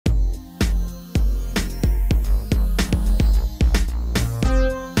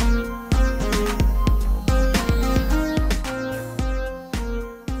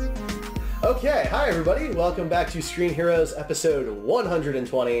everybody, welcome back to Screen Heroes episode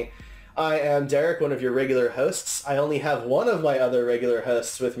 120. I am Derek, one of your regular hosts. I only have one of my other regular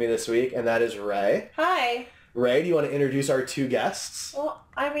hosts with me this week, and that is Ray. Hi. Ray, do you want to introduce our two guests? Well,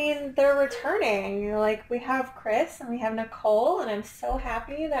 I mean, they're returning. Like, we have Chris and we have Nicole, and I'm so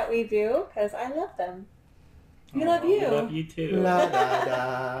happy that we do, because I love them. We love you. We love you too. La da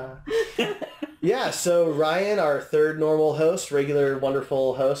da. Yeah, so Ryan, our third normal host, regular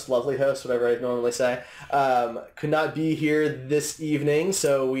wonderful host, lovely host, whatever I normally say, could not be here this evening,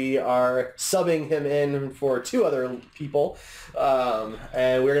 so we are subbing him in for two other people.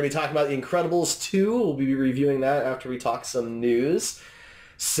 And we're going to be talking about The Incredibles 2. We'll be reviewing that after we talk some news.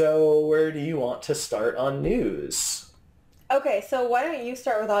 So where do you want to start on news? Okay, so why don't you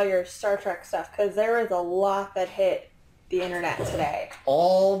start with all your Star Trek stuff, because there was a lot that hit the internet today.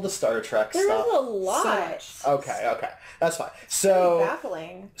 All the Star Trek there stuff. There was a lot. So okay. That's fine. So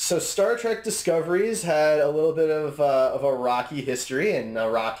baffling. So Star Trek Discovery's had a little bit of a rocky history and a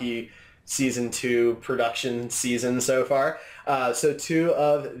rocky season 2 production season so far. So two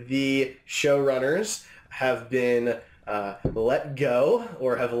of the showrunners have been let go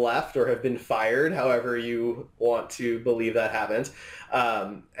or have left or have been fired, however you want to believe that happened.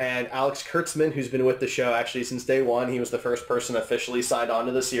 And Alex Kurtzman, who's been with the show actually since day one, he was the first person officially signed on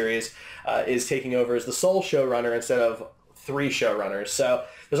to the series, is taking over as the sole showrunner instead of 3 showrunners. So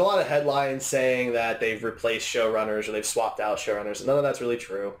there's a lot of headlines saying that they've replaced showrunners or they've swapped out showrunners. None of that's really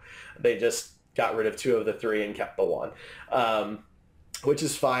true. They just got rid of 2 of the 3 and kept the 1. Which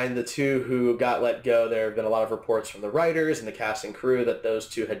is fine. The 2 who got let go, there have been a lot of reports from the writers and the cast and crew that those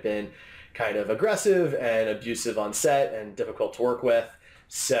 2 had been kind of aggressive and abusive on set and difficult to work with.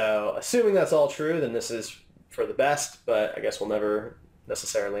 So assuming that's all true, then this is for the best, but I guess we'll never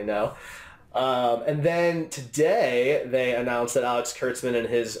necessarily know. And then today they announced that Alex Kurtzman and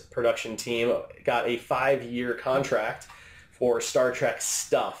his production team got a 5-year contract for Star Trek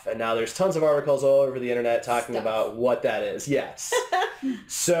stuff, and now there's tons of articles all over the internet talking about what that is. Yes.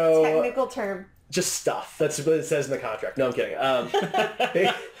 So technical term. Just stuff. That's what it says in the contract. No, I'm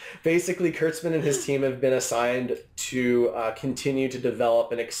kidding. Basically, Kurtzman and his team have been assigned to continue to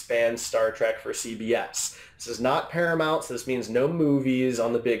develop and expand Star Trek for CBS. This is not Paramount, so this means no movies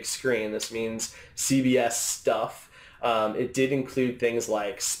on the big screen. This means CBS stuff. It did include things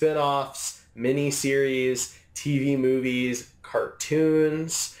like spin-offs, miniseries, TV movies,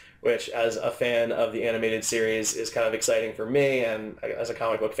 cartoons, which as a fan of the animated series is kind of exciting for me, and as a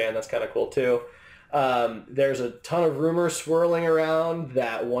comic book fan, that's kind of cool too. There's a ton of rumors swirling around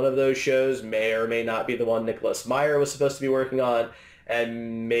that one of those shows may or may not be the one Nicholas Meyer was supposed to be working on,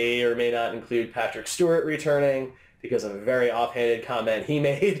 and may or may not include Patrick Stewart returning because of a very offhanded comment he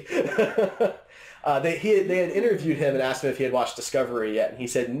made. They had interviewed him and asked him if he had watched Discovery yet, and he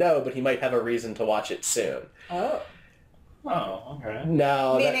said no, but he might have a reason to watch it soon. Oh, okay.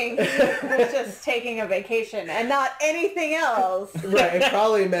 No, meaning he was just taking a vacation and not anything else. Right, it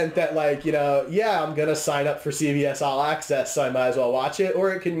probably meant that, like, you know, yeah, I'm going to sign up for CBS All Access, so I might as well watch it,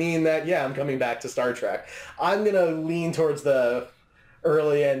 or it could mean that, yeah, I'm coming back to Star Trek. I'm going to lean towards the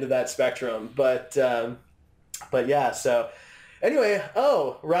early end of that spectrum, but yeah, so anyway,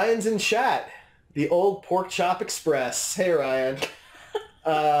 Ryan's in chat. The old Pork Chop Express. Hey, Ryan.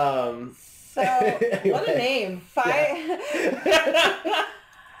 So, anyway. What a name. It's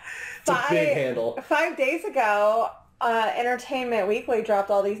a big handle. 5 days ago, Entertainment Weekly dropped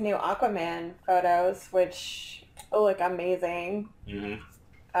all these new Aquaman photos, which look amazing. Mm-hmm.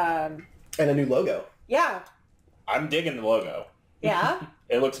 And a new logo. Yeah. I'm digging the logo. Yeah?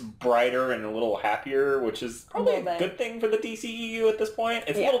 It looks brighter and a little happier, which is probably a bit. good thing for the DCEU at this point.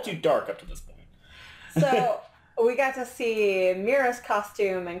 It's a little too dark up to this point. So we got to see Mira's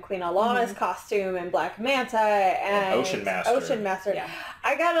costume and Queen Alana's costume and Black Manta and Ocean Master. Yeah.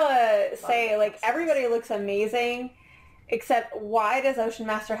 I gotta say, like, everybody looks amazing, except why does Ocean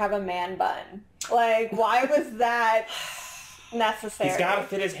Master have a man bun? Like, why was that necessary? He's got to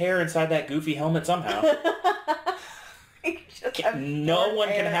fit his hair inside that goofy helmet somehow. No one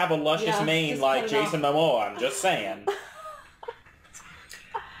can have a luscious mane like Jason Momoa, I'm just saying.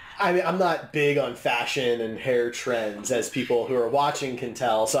 I mean, I'm not big on fashion and hair trends, as people who are watching can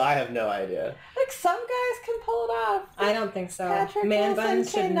tell, so I have no idea. Like, some guys can pull it off. I don't think so. Patrick Man Wilson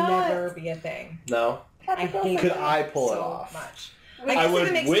buns should cannot. never be a thing. No? I hate Could them I pull it so off? much. I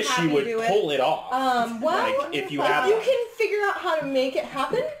would wish you would pull it off. Well, like, if you have you can figure out how to make it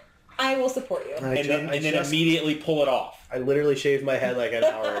happen. I will support you. And then immediately pull it off. I literally shaved my head like an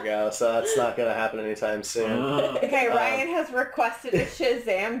hour ago, so that's not going to happen anytime soon. Okay, Ryan has requested a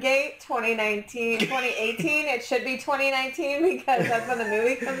Shazam Gate 2018. It should be 2019 because that's when the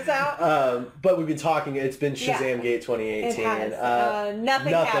movie comes out. But we've been talking, it's been Shazam Gate 2018. It has.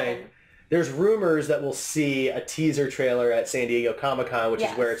 Nothing happened. There's rumors that we'll see a teaser trailer at San Diego Comic-Con, which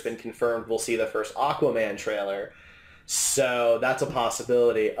is where it's been confirmed we'll see the first Aquaman trailer. So that's a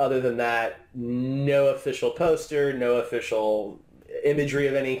possibility. Other than that, no official poster, no official imagery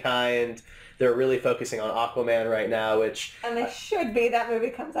of any kind. They're really focusing on Aquaman right now, which... And they should be. That movie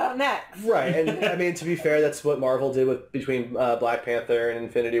comes out next. Right. And, I mean, to be fair, that's what Marvel did between Black Panther and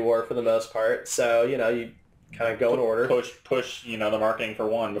Infinity War for the most part. So, you kind of go in order. Push, the marketing for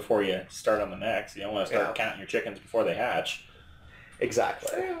one before you start on the next. You don't want to start counting your chickens before they hatch.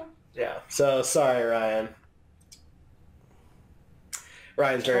 Exactly. True. Yeah. So, sorry, Ryan.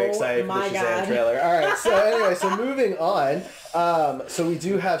 Ryan's very excited for the Shazam trailer. All right, so anyway, so moving on. So we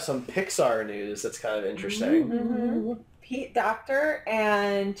do have some Pixar news that's kind of interesting. Mm-hmm. Pete Docter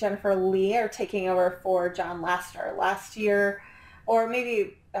and Jennifer Lee are taking over for John Lasseter. Last year, or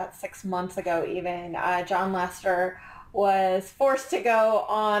maybe about 6 months ago even, John Lasseter was forced to go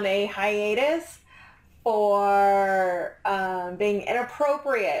on a hiatus for being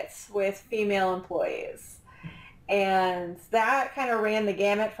inappropriate with female employees. And that kind of ran the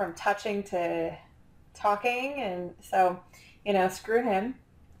gamut from touching to talking, and so, screw him.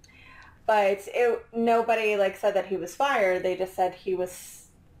 But nobody said that he was fired. They just said he was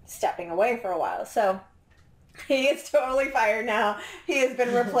stepping away for a while. So he is totally fired now. He has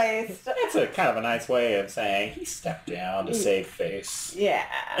been replaced. That's a kind of a nice way of saying he stepped down to save face. Yeah.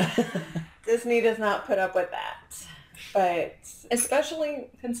 Disney does not put up with that. But especially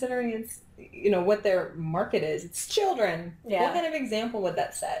considering it's what their market is. It's children. Yeah. What kind of example would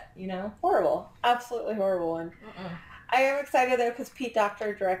that set, Horrible. Absolutely horrible one. I am excited, though, because Pete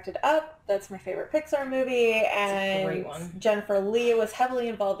Docter directed Up. That's my favorite Pixar movie. And it's a great one. Jennifer Lee was heavily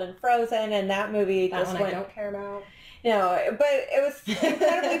involved in Frozen, and that movie that just one went... I don't care about. But it was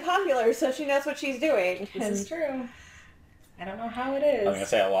incredibly popular, so she knows what she's doing. This is true. I don't know how it is. I'm going to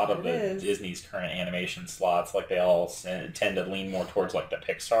say a lot of Disney's current animation slots, they all tend to lean more towards, the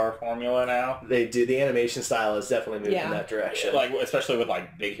Pixar formula now. They do. The animation style is definitely moving in that direction. Especially with,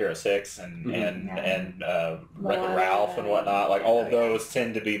 Big Hero 6 and Wreck-It Ralph and whatnot. All of those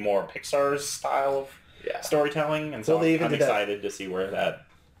tend to be more Pixar's style of storytelling. And so I'm excited to see where that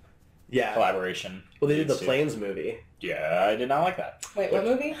collaboration they did the Planes movie. Yeah, I did not like that. Wait, what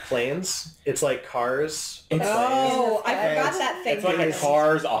movie? Planes. It's like Cars. I forgot that thing. It's like a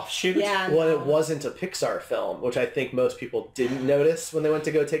Cars offshoot. Yeah. Well, it wasn't a Pixar film, which I think most people didn't notice when they went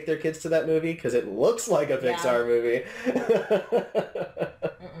to go take their kids to that movie, because it looks like a Pixar movie.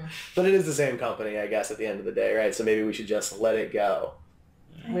 But it is the same company, I guess, at the end of the day, right? So maybe we should just let it go.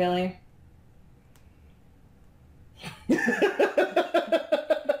 Really?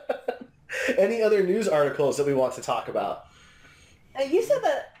 Any other news articles that we want to talk about? You said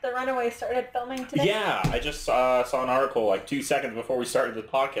that The Runaways started filming today? Yeah, I just saw an article 2 seconds before we started the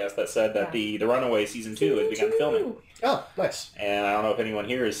podcast that said that the Runaways Season 2 has begun filming. Oh, nice. And I don't know if anyone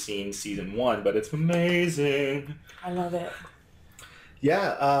here has seen Season 1, but it's amazing. I love it.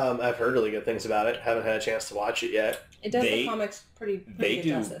 Yeah, I've heard really good things about it. Haven't had a chance to watch it yet. It does the comics pretty good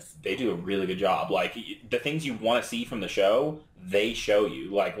justice. They do a really good job. The things you want to see from the show, they show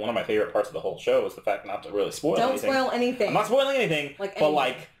you. One of my favorite parts of the whole show is the fact not to really spoil anything. Don't spoil anything. I'm not spoiling anything.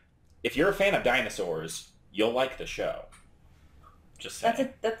 If you're a fan of dinosaurs, you'll like the show. Just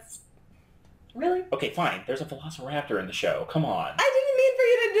saying. That's really? Okay, fine. There's a velociraptor in the show. Come on. I didn't mean for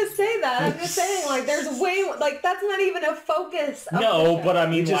you to just say that. I'm just saying, there's way, that's not even a focus of No, the show. but I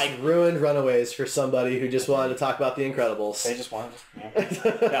mean, you just ruined Runaways for somebody who just wanted to talk about The Incredibles. They just wanted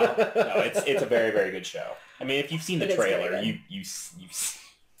to... No, it's a very, very good show. I mean, if you've seen the trailer, you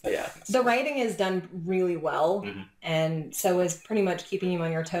yeah. The writing is done really well, and so is pretty much keeping you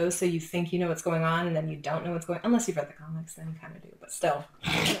on your toes, so you think you know what's going on, and then you don't know what's going on. Unless you've read the comics, then you kind of do, but still.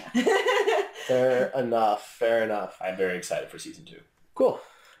 Fair enough. I'm very excited for Season 2. Cool.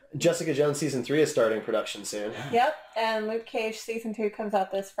 Jessica Jones Season 3 is starting production soon. Yep, and Luke Cage Season 2 comes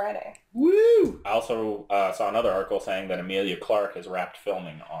out this Friday. Woo! I also saw another article saying that Emilia Clarke has wrapped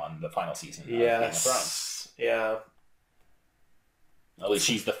filming on the final season of Game of Thrones. Yeah. At least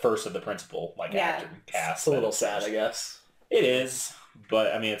she's the first of the principal actor cast. It's a little sad, I guess. It is,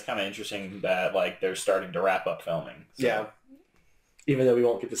 but I mean, it's kind of interesting that they're starting to wrap up filming. So. Yeah. Even though we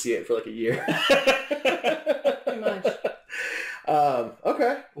won't get to see it for a year. Pretty much.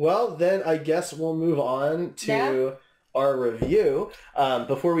 Okay. Well, then I guess we'll move on to our review.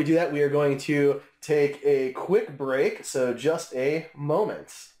 Before we do that, we are going to take a quick break, so just a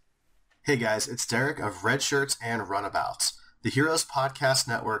moment. Hey guys, it's Derek of Red Shirts and Runabouts, the Heroes Podcast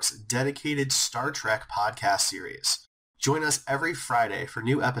Network's dedicated Star Trek podcast series. Join us every Friday for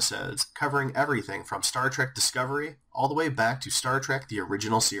new episodes covering everything from Star Trek Discovery all the way back to Star Trek the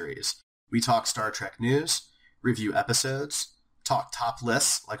original series. We talk Star Trek news, review episodes, talk top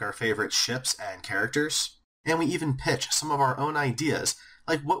lists like our favorite ships and characters, and we even pitch some of our own ideas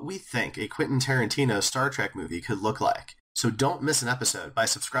like what we think a Quentin Tarantino Star Trek movie could look like. So don't miss an episode by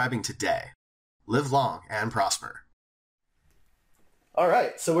subscribing today. Live long and prosper. All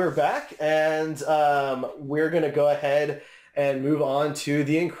right, so we're back, and we're going to go ahead and move on to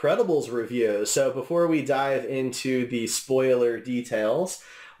the Incredibles review. So before we dive into the spoiler details,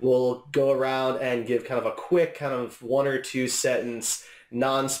 we'll go around and give kind of a quick kind of 1 or 2 sentence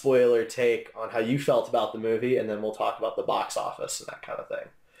non-spoiler take on how you felt about the movie, and then we'll talk about the box office and that kind of thing.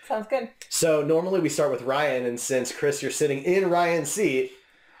 Sounds good. So normally we start with Ryan, and since, Chris, you're sitting in Ryan's seat,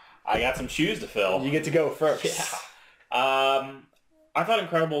 I got some shoes to fill. You get to go first. Yeah. I thought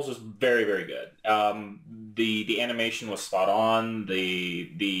Incredibles was very, very good. The animation was spot on.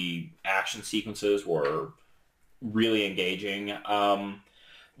 The action sequences were really engaging.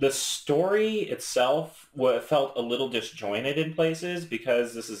 The story itself felt a little disjointed in places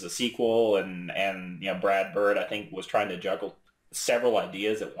because this is a sequel, and Brad Bird, I think, was trying to juggle several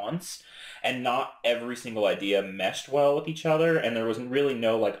ideas at once, and not every single idea meshed well with each other, and there was really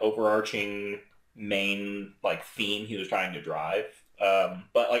no overarching main theme he was trying to drive.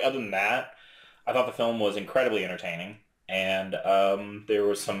 But other than that, I thought the film was incredibly entertaining, and there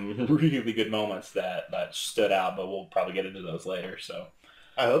were some really good moments that stood out, but we'll probably get into those later. So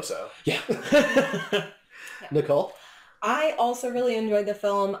I hope so. Yeah. Yeah. Nicole? I also really enjoyed the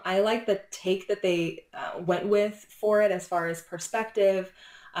film. I like the take that they went with for it as far as perspective.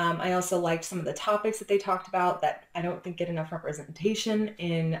 I also liked some of the topics that they talked about that I don't think get enough representation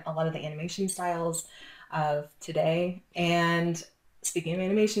in a lot of the animation styles of today. And speaking of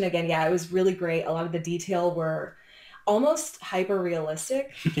animation again, yeah, it was really great. A lot of the detail were almost hyper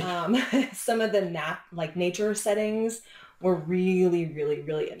realistic. Some of the nature settings were really, really,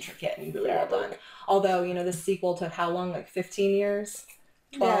 really intricate and really well done. Although, the sequel took how long? 15 years?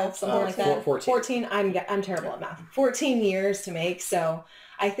 12, something like that? 14. I'm terrible at math. 14 years to make. So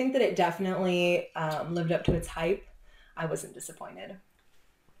I think that it definitely lived up to its hype. I wasn't disappointed.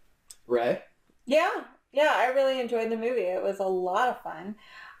 Ray? Yeah, I really enjoyed the movie. It was a lot of fun.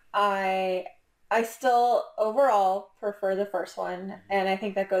 I still overall prefer the first one, and I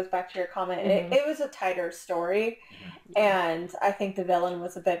think that goes back to your comment. Mm-hmm. It was a tighter story, and I think the villain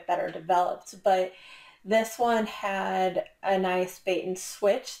was a bit better developed, but this one had a nice bait and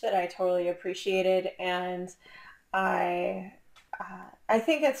switch that I totally appreciated, and I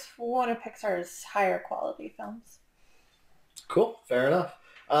think it's one of Pixar's higher quality films. Cool, fair enough.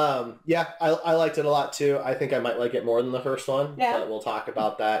 I liked it a lot too. I think I might like it more than the first one, but we'll talk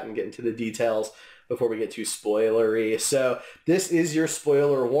about that and get into the details before we get too spoilery. So this is your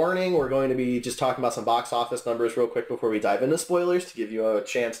spoiler warning. We're going to be just talking about some box office numbers real quick before we dive into spoilers to give you a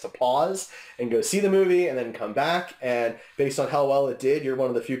chance to pause and go see the movie and then come back. And based on how well it did, you're one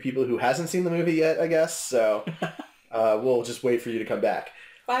of the few people who hasn't seen the movie yet, I guess. So we'll just wait for you to come back.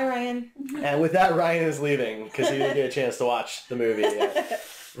 Bye, Ryan. And with that, Ryan is leaving because he didn't get a chance to watch the movie yet.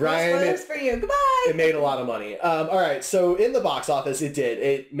 Ryan, no spoilers for you. Goodbye. It made a lot of money. All right, so in the box office, it did.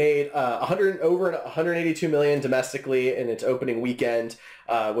 It made over 182 million domestically in its opening weekend,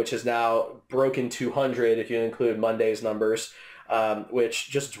 which has now broken 200 if you include Monday's numbers, which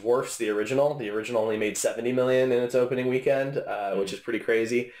just dwarfs the original. The original only made 70 million in its opening weekend, which is pretty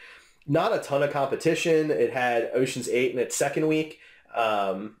crazy. Not a ton of competition. It had Ocean's 8 in its second week,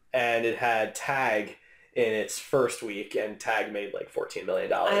 and it had Tag in its first week, and Tag made $14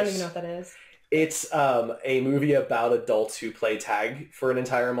 million. I don't even know what that is. It's a movie about adults who play tag for an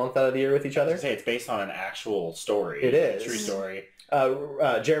entire month out of the year with each other. It's based on an actual story. It is. A true story.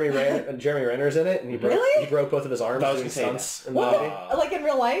 Jeremy Renner's in it, and he broke both of his arms doing stunts in the movie. Like in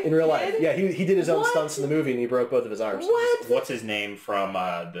real life? In real life, yeah. He did his own stunts in the movie, and he broke both of his arms. What? What's his name from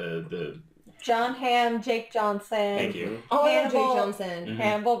the... John Hamm, Jake Johnson. Thank you. Oh, I know Jake Johnson. Mm-hmm.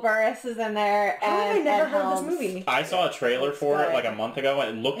 Hannibal Buress is in there. How have I never heard of this movie? I saw a trailer for it a month ago,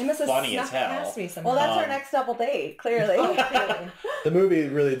 and it looked funny as hell. Well, that's our next double date, clearly. The movie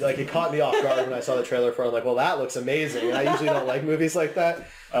really, it caught me off guard when I saw the trailer for it. I'm like, well, that looks amazing. And I usually don't like movies like that.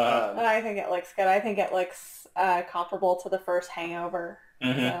 I think it looks good. I think it looks comparable to the first Hangover.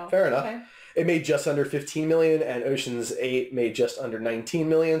 Mm-hmm. So. Fair enough. Okay. It made just under 15 million, and Ocean's 8 made just under 19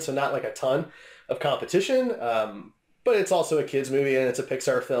 million, so not a ton of competition, But it's also a kids movie, and it's a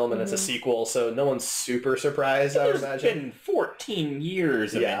Pixar film, and it's a sequel, so no one's super surprised, I would imagine. There's been 14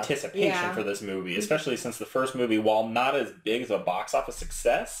 years of anticipation for this movie, especially since the first movie, while not as big as a box office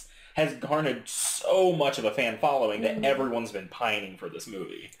success, has garnered so much of a fan following that everyone's been pining for this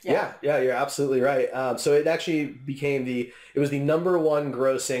movie. Yeah, you're absolutely right. So it actually became it was the #1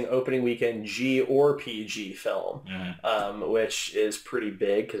 grossing opening weekend G or PG film, which is pretty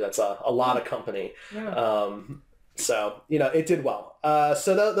big because that's a lot of company. Yeah. So, it did well.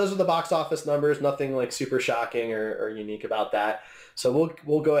 So those are the box office numbers. Nothing like super shocking or unique about that. So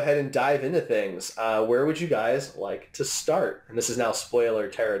we'll go ahead and dive into things. Where would you guys like to start? And this is now spoiler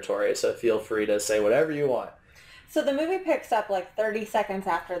territory, so feel free to say whatever you want. So the movie picks up like 30 seconds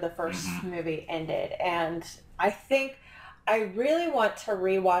after the first movie ended. And I think I really want to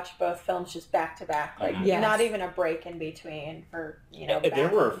rewatch both films just back to back, like not even a break in between for, there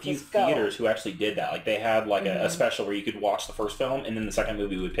were a few theaters who actually did that. Like they had like a special where you could watch the first film and then the second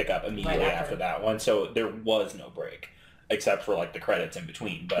movie would pick up immediately after that one. So there was no break except for like the credits in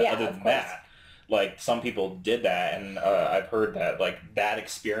between. But other than that, like some people did that, and I've heard that like that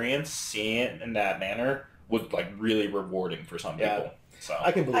experience, seeing it in that manner, was like really rewarding for some people. So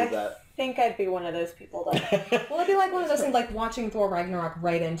I can believe that. I think I'd be one of those people though. Well, it'd be like one of those things like watching Thor Ragnarok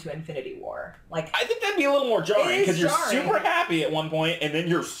right into Infinity War. Like I think that'd be a little more jarring because you're super happy at one point and then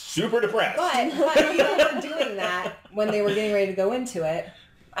you're super depressed. But people were doing that when they were getting ready to go into it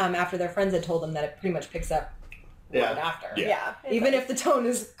after their friends had told them that it pretty much picks up right after. Yeah. Even if the tone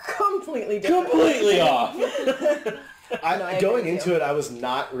is completely different. Completely off. Going into it, I was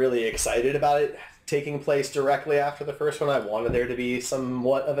not really excited about it taking place directly after the first one. I wanted there to be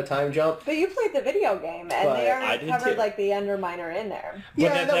somewhat of a time jump. But you played the video game, and they already covered like the Underminer in there.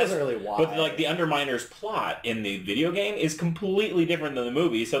 Yeah, that wasn't really why. But like the Underminer's plot in the video game is completely different than the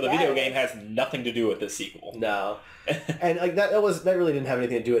movie, so the video game has nothing to do with the sequel. No. And like that really didn't have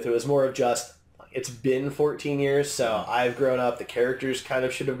anything to do with it. It was more of just it's been 14 years, so I've grown up. The characters kind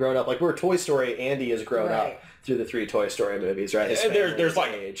of should have grown up. Like we're Toy Story, Andy has grown up through the 3 Toy Story movies, right? There's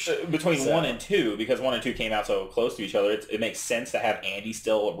like between 1 and 2, because 1 and 2 came out so close to each other, it makes sense to have Andy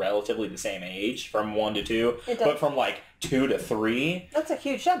still relatively the same age from 1 to 2, but from like 2 to 3, that's a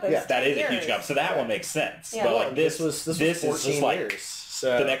huge jump. That is a huge jump. So that one makes sense. Yeah. But like this was 14 is just like years.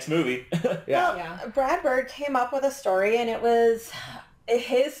 So the next movie. Brad Bird came up with a story, and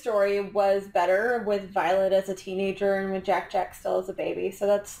his story was better with Violet as a teenager and with Jack still as a baby. So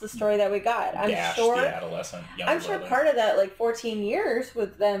that's the story that we got. I'm sure part of that, like 14 years,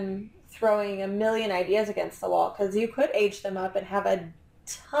 with them throwing a million ideas against the wall, because you could age them up and have a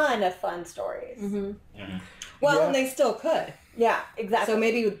ton of fun stories. Well, and they still could. Yeah, exactly. So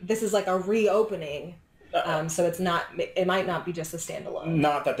maybe this is like a reopening. So it might not be just a standalone.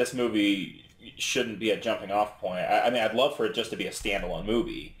 Not that this movie shouldn't be a jumping off point. I mean, I'd love for it just to be a standalone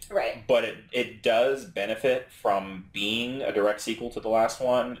movie. Right. But it does benefit from being a direct sequel to the last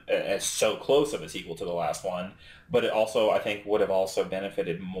one. It's so close of a sequel to the last one. But it also, I think, would have also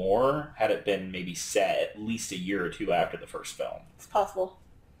benefited more had it been maybe set at least a year or 2 after the first film. It's possible.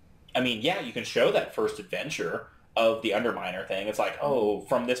 I mean, yeah, you can show that first adventure of the Underminer thing. It's like, oh,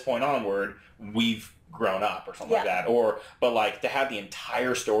 from this point onward, we've grown up or something like that. But like to have the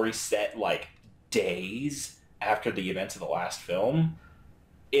entire story set like days after the events of the last film,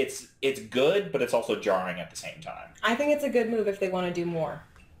 it's good, but it's also jarring at the same time. I think it's a good move if they want to do more.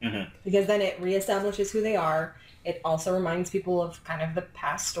 Because then it reestablishes who they are. It also reminds people of kind of the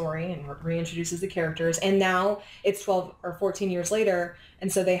past story and reintroduces the characters. And now it's 12 or 14 years later,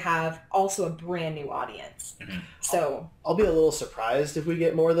 and so they have also a brand new audience. So I'll be a little surprised if we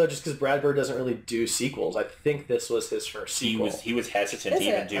get more, though, just because Brad Bird doesn't really do sequels. I think this was his first sequel. He was hesitant to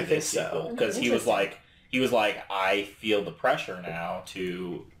even do this sequel because he was like, I feel the pressure now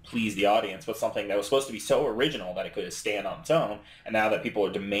to please the audience with something that was supposed to be so original that it could stand on its own. And now that people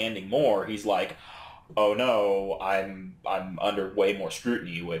are demanding more, he's like, oh no, I'm under way more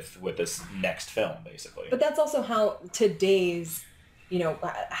scrutiny with this next film, basically. But that's also how today's,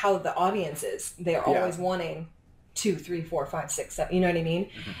 how the audience is. They're always wanting 2, 3, 4, 5, 6, 7. You know what I mean?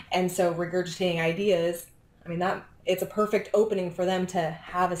 And so regurgitating ideas, I mean it's a perfect opening for them to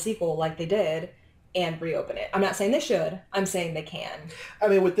have a sequel like they did and reopen it. I'm not saying they should. I'm saying they can. I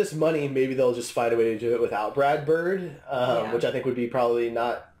mean, with this money, maybe they'll just find a way to do it without Brad Bird, which I think would be probably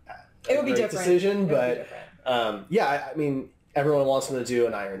not. It would be different. Decision, but I mean, everyone wants him to do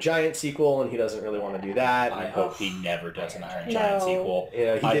an Iron Giant sequel, and he doesn't really want to do that. I hope he never does an Iron Giant sequel.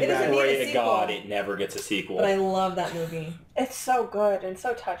 Yeah, I pray to God it never gets a sequel. But I love that movie. It's so good and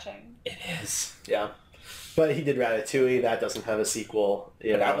so touching. It is. Yeah. But he did Ratatouille. That doesn't have a sequel.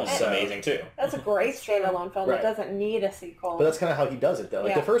 That one's amazing too. That's a great standalone film. Right. It doesn't need a sequel. But that's kind of how he does it, though.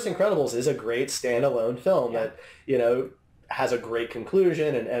 Like the first Incredibles is a great standalone film that has a great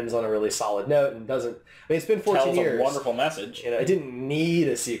conclusion and ends on a really solid note and doesn't. I mean, it's been 14 years. A wonderful message. I didn't need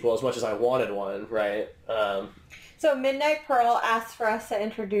a sequel as much as I wanted one, right? So Midnight Pearl asked for us to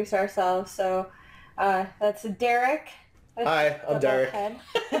introduce ourselves. So that's Derek. Hi, I'm Derek.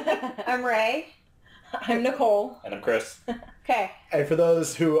 I'm Ray. I'm Nicole. And I'm Chris. Okay. And for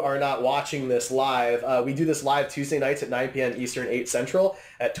those who are not watching this live, we do this live Tuesday nights at 9 p.m. Eastern, 8 Central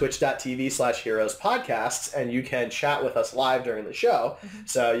at twitch.tv/heroespodcasts, and you can chat with us live during the show. Mm-hmm.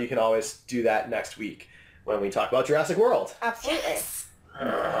 So you can always do that next week when we talk about Jurassic World. Absolutely. Yes.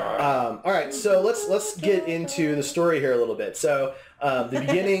 All right, so let's get into the story here a little bit. So the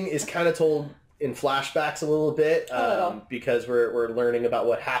beginning is kind of told in flashbacks a little bit because we're learning about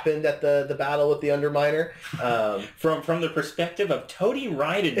what happened at the battle with the Underminer. From the perspective of Tony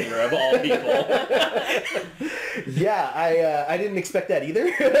Ridendeer, of all people. Yeah, I didn't expect that either.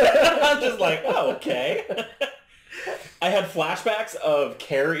 I'm just like, oh, okay. I had flashbacks of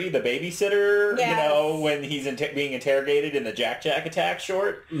Carrie, the babysitter, when he's being interrogated in the Jack attack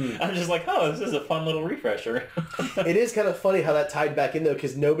short. I'm just like, oh, this is a fun little refresher. It is kind of funny how that tied back in, though,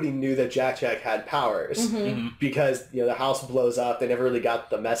 because nobody knew that Jack had powers. Mm-hmm. Because, the house blows up. They never really got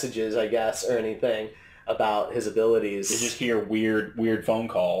the messages, I guess, or anything about his abilities. They just hear weird phone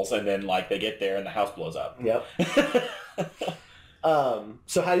calls, and then, they get there and the house blows up. Yep.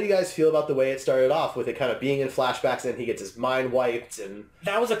 So how do you guys feel about the way it started off with it kind of being in flashbacks and he gets his mind wiped? And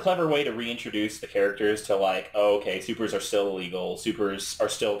that was a clever way to reintroduce the characters to supers are still illegal. Supers are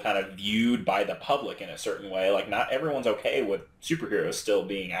still kind of viewed by the public in a certain way. Like, not everyone's okay with superheroes still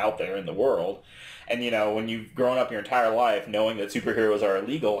being out there in the world. And, when you've grown up your entire life knowing that superheroes are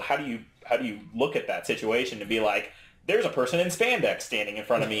illegal, how do you look at that situation and be like, there's a person in spandex standing in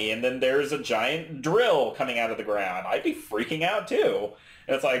front of me, and then there's a giant drill coming out of the ground. I'd be freaking out too.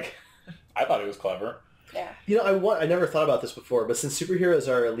 And it's like, I thought it was clever. Yeah. I never thought about this before, but since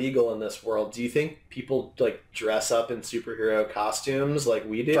superheroes are illegal in this world, do you think people dress up in superhero costumes like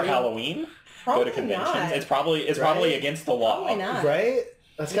we do for Halloween? Probably go to conventions. Not. It's probably against the law. Probably not. Right?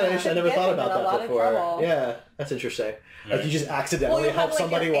 That's kind of interesting. I never thought about that before. Trouble. Yeah, that's interesting. Like, you just accidentally help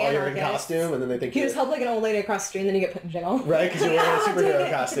somebody while you're in costume, and then they think you just help an old lady across the street, and then you get put in jail. Right, because you're wearing a superhero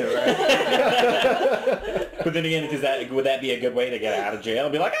costume, right? But then again, would that be a good way to get out of jail?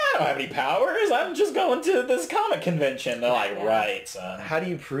 And be like, I don't have any powers. I'm just going to this comic convention. They're like, right, son. How do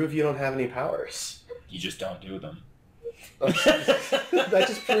you prove you don't have any powers? You just don't do them. That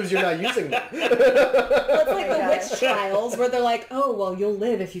just proves you're not using them. Well, it's like the witch trials where they're like, oh, well, you'll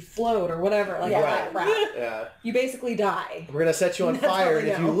live if you float or whatever. Like, that crap. Yeah. You basically die. We're going to set you on fire, and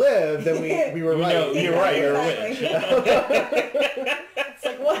if you live, then we were right. You're right, you're a witch. It's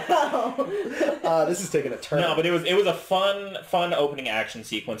like, wow. This is taking a turn. No, but it was a fun opening action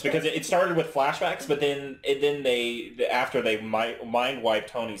sequence because it started with flashbacks, but then after they mind wiped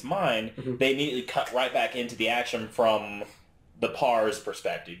Tony's mind, they immediately cut right back into the action from the Par's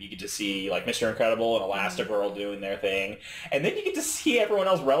perspective. You get to see Mr. Incredible and Elastigirl doing their thing, and then you get to see everyone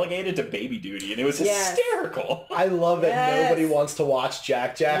else relegated to baby duty, and it was hysterical. I love that nobody wants to watch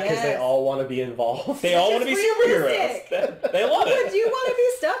Jack because they all want to be involved. They all want to be superheroes. They love it. Would you want to be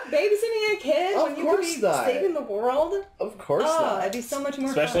stuck babysitting a kid when you could be saving the world? Of course not. It'd be so much more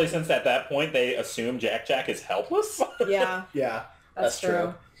Especially fun. Since at that point they assume Jack is helpless. Yeah. Yeah. That's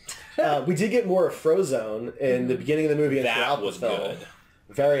true. We did get more of Frozone in the beginning of the movie and throughout the film. Good.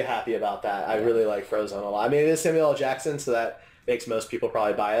 Very happy about that. I really like Frozone a lot. I mean, it is Samuel L. Jackson, so that makes most people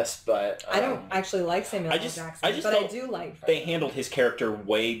probably biased, but... I don't actually like Samuel L. Jackson, but I do like Frozone. They handled his character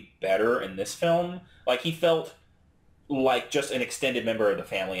way better in this film. He felt like just an extended member of the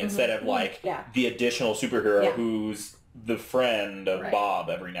family instead of the additional superhero who's the friend of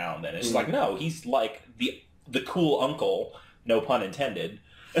Bob every now and then. It's like, no, he's like the cool uncle, no pun intended.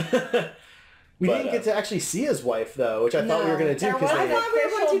 We didn't get to actually see his wife, though, which I thought we were going to do. I thought we were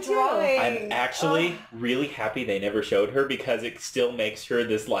going to too. I'm actually really happy they never showed her because it still makes her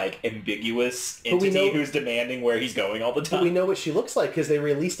this ambiguous entity who's demanding where he's going all the time. But we know what she looks like because they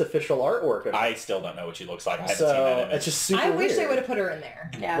released official artwork of her. I still don't know what she looks like. I haven't seen that image. It's just super I wish weird. they would have put her in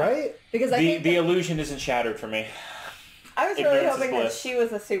there. Yeah. Right? Because the illusion isn't shattered for me. I was really hoping that she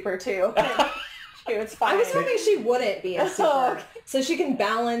was a super too. She was fine. I was hoping she wouldn't be a super, so she can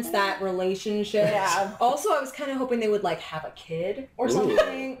balance that relationship. Yeah. Also, I was kind of hoping they would have a kid or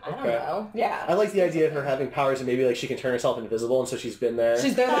something. I don't know. Yeah. I like the idea of her having powers and maybe she can turn herself invisible, and so she's been there.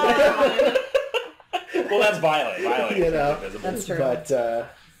 She's been there. Well, that's Violet. Violet you know, invisible. That's true. But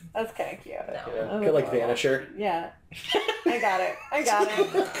That's kind of cute. No. Kind of like Vanisher. Yeah. I got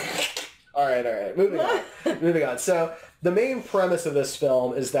it. All right. Moving on. So the main premise of this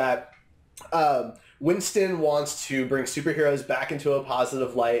film is that Winston wants to bring superheroes back into a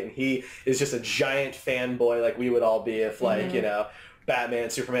positive light, and he is just a giant fanboy like we would all be if, like, you know, Batman,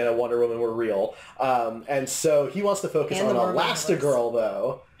 Superman, and Wonder Woman were real. And so he wants to focus on Elastigirl,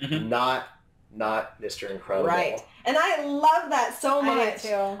 though, not Mr. Incredible. Right. And I love that so much.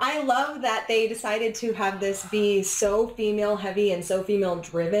 I love that they decided to have this be so female heavy and so female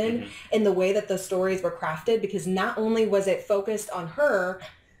driven in the way that the stories were crafted, because not only was it focused on her,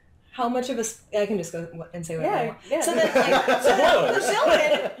 how much of I can just go and say what I want. Yeah. So that,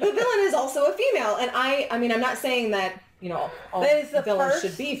 like, the villain is also a female. And I mean, I'm not saying that, you know, all villains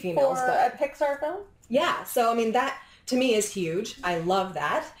should be females, for but a Pixar film? Yeah. So, I mean, that to me is huge. I love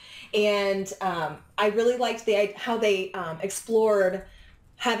that. And I really liked how they explored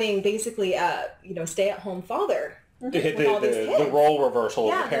having basically a, you know, stay-at-home father. The role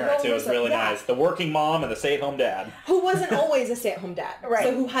reversal of the parents. It was really nice. The working mom and the stay-at-home dad. Who wasn't always a stay-at-home dad. Right.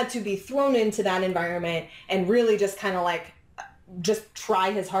 So who had to be thrown into that environment and really just kind of like just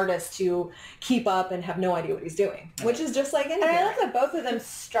try his hardest to keep up and have no idea what he's doing, which is just like anything. And I love that both of them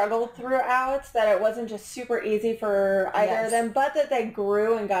struggled throughout, that it wasn't just super easy for either of them, but that they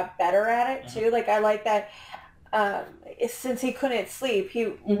grew and got better at it too. Like, I like that since he couldn't sleep,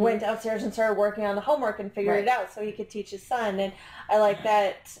 he went downstairs and started working on the homework and figured it out so he could teach his son. And I like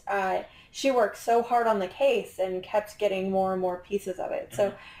that she worked so hard on the case and kept getting more and more pieces of it.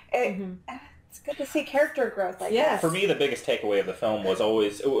 So it's good to see character growth like that. For me, the biggest takeaway of the film was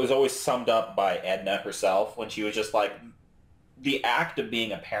always summed up by Edna herself, when she was just like, the act of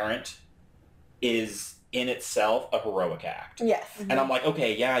being a parent is in itself a heroic act. Yes. And I'm like,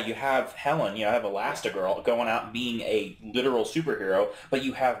 okay, yeah, you have Helen, you have Elastigirl going out and being a literal superhero, but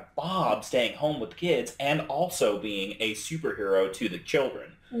you have Bob staying home with the kids and also being a superhero to the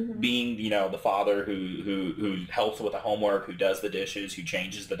children. Being, you know, the father who helps with the homework, who does the dishes, who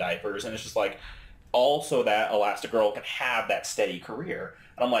changes the diapers, and it's just like, also that Elastigirl can have that steady career.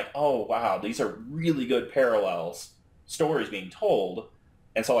 And I'm like, oh wow, these are really good parallels, stories being told.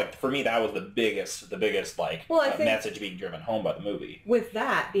 And so, like, for me, that was the biggest like message being driven home by the movie. With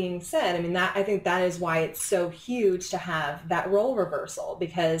that being said, I mean, I think that is why it's so huge to have that role reversal,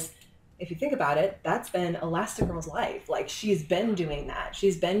 because if you think about it, that's been Elastigirl's life. Like, she's been doing that.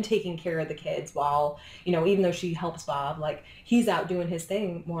 She's been taking care of the kids while, you know, even though she helps Bob, like, he's out doing his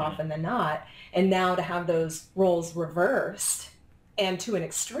thing more often than not. And now to have those roles reversed and to an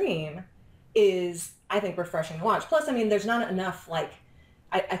extreme is, I think, refreshing to watch. Plus, I mean, there's not enough, like,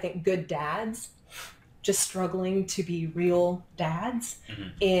 I think good dads just struggling to be real dads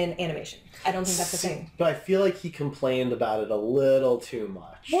in animation. I don't think that's a thing. But I feel like he complained about it a little too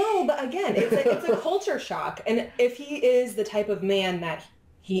much. Well, but again, it's a culture shock. And if he is the type of man that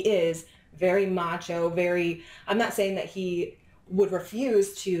he is, very macho, I'm not saying that he would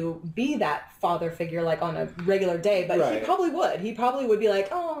refuse to be that father figure, like, on a regular day, but he probably would. He probably would be like,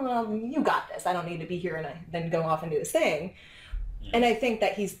 oh, well, you got this. I don't need to be here, and then go off and do this thing. And I think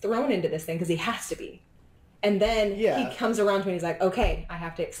that he's thrown into this thing because he has to be. And then he comes around to it and he's like, okay, I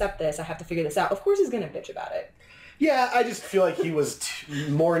have to accept this. I have to figure this out. Of course he's going to bitch about it. Yeah, I just feel like he was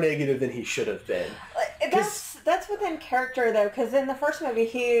more negative than he should have been. That's within character, though, because in the first movie,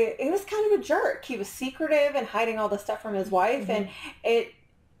 he was kind of a jerk. He was secretive and hiding all the stuff from his wife, and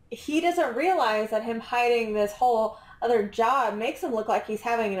he doesn't realize that him hiding this whole other job makes him look like he's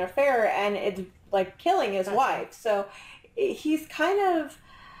having an affair, and it's like killing his wife. So he's kind of...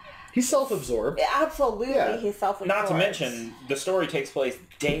 He's self-absorbed. Absolutely, he's self-absorbed. Not to mention, the story takes place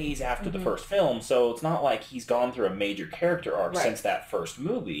days after the first film, so it's not like he's gone through a major character arc since that first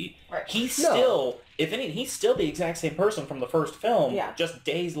movie. Right. He's still, if anything, he's still the exact same person from the first film, just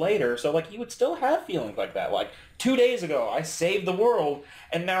days later, so, like, he would still have feelings like that. Like, 2 days ago, I saved the world,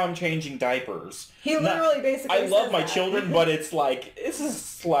 and now I'm changing diapers. He literally basically I love my children, but it's like, this is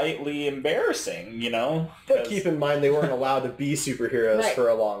slightly embarrassing, you know? But keep in mind, they weren't allowed to be superheroes for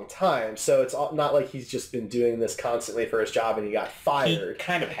a long time, so it's not like he's just been doing this constantly for his job and he got fired. He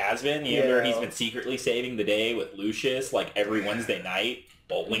kind of has been. You know, he's been secretly saving the day with Lucius, like, every Wednesday night.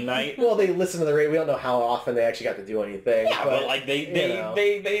 Bowling night. Well, they listen to the radio. We don't know how often they actually got to do anything. Yeah, but like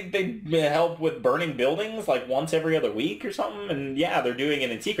they help with burning buildings like once every other week or something, and they're doing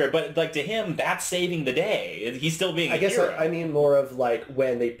it in secret. But like to him, that's saving the day. He's still being. I guess I mean more of like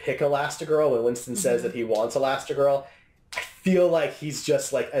when they pick Elastigirl, when Winston says that he wants Elastigirl. I feel like he's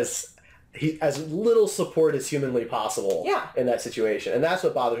just like as little support as humanly possible in that situation, and that's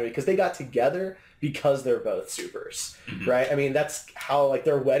what bothers me because they got together because they're both supers, right? I mean, that's how like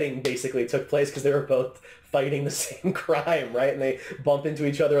their wedding basically took place because they were both fighting the same crime, right? And they bump into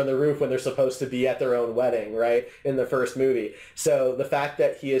each other on the roof when they're supposed to be at their own wedding, right? In the first movie. So the fact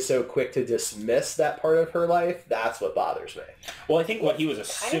that he is so quick to dismiss that part of her life, that's what bothers me. Well, I think what he was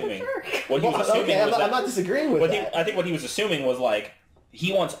assuming... I'm not disagreeing with that. I think what he was assuming was like,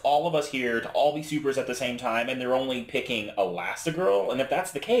 he wants all of us here to all be supers at the same time, and they're only picking Elastigirl. And if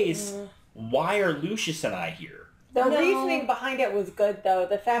that's the case, why are Lucius and I here? The reasoning behind it was good, though.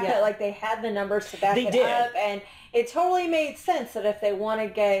 The fact that like they had the numbers to back it up, and it totally made sense that if they want to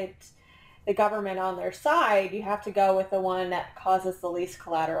get the government on their side, you have to go with the one that causes the least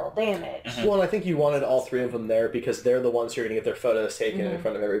collateral damage. Well, and I think you wanted all three of them there because they're the ones who are going to get their photos taken in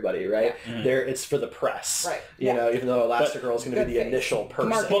front of everybody, right? It's for the press, right? You know, even though Elastigirl is going to be the initial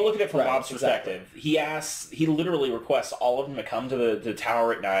person. Well, look at it from Bob's perspective. He literally requests all of them to come to the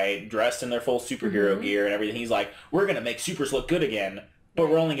tower at night, dressed in their full superhero gear and everything. He's like, we're going to make supers look good again, but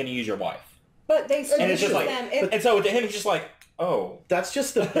we're only going to use your wife. But they still and it's just like, and so to him, he's just like, oh, that's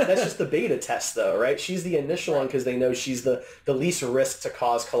just the beta test, though, right? She's the initial one because they know she's the least risk to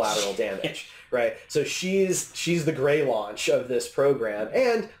cause collateral damage, right? So she's the gray launch of this program,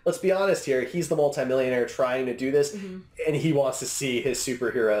 and let's be honest here, he's the multimillionaire trying to do this, and he wants to see his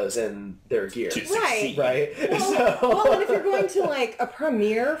superheroes in their gear, right? Well, and if you're going to like a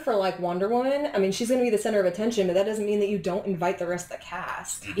premiere for like Wonder Woman, I mean, she's going to be the center of attention, but that doesn't mean that you don't invite the rest of the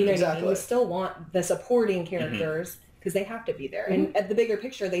cast. You know what I mean? You still want the supporting characters. Because they have to be there. And at the bigger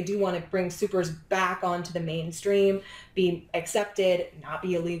picture, they do want to bring supers back onto the mainstream, be accepted, not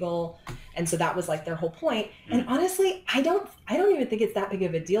be illegal. And so that was like their whole point. And honestly, I don't even think it's that big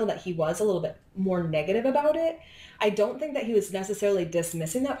of a deal that he was a little bit more negative about it. I don't think that he was necessarily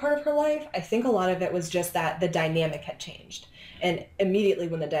dismissing that part of her life. I think a lot of it was just that the dynamic had changed. And immediately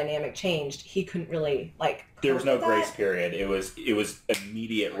when the dynamic changed, he couldn't really like. There was no grace period. It was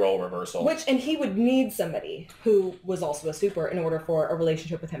immediate role reversal. And he would need somebody who was also a super in order for a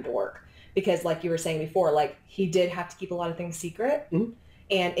relationship with him to work. Because like you were saying before, like he did have to keep a lot of things secret. And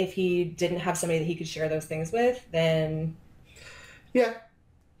if he didn't have somebody that he could share those things with, then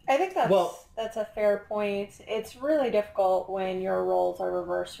I think that's a fair point. It's really difficult when your roles are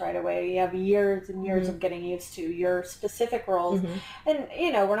reversed right away. You have years and years of getting used to your specific roles. And,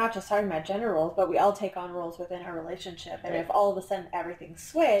 you know, we're not just talking about gender roles, but we all take on roles within our relationship. And if all of a sudden everything's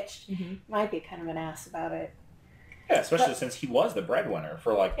switched, you might be kind of an ass about it. Yeah, especially since he was the breadwinner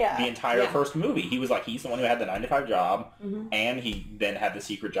for like the entire first movie. He was like, he's the one who had the 9-to-5 job, and he then had the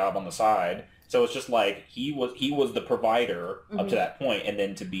secret job on the side. So it's just like he was the provider up to that point, and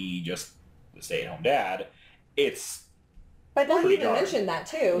then to be just the stay-at-home dad, it's. But he even mentioned that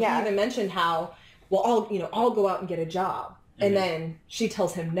too. Yeah. He even mentioned how, well, I'll go out and get a job, and then she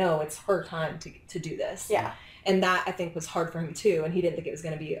tells him no, it's her time to do this. Yeah. And that I think was hard for him too, and he didn't think it was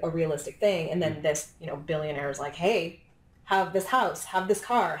going to be a realistic thing. And then this, billionaire is like, hey, have this house, have this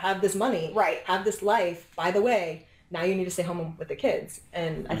car, have this money, have this life. By the way. Now you need to stay home with the kids.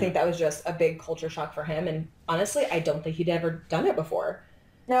 And I think that was just a big culture shock for him. And honestly, I don't think he'd ever done it before.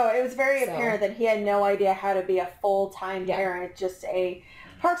 No, it was very apparent that he had no idea how to be a full-time parent, just a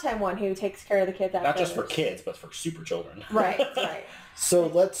part-time one who takes care of the kids. Not just for kids, but for super children. Right. So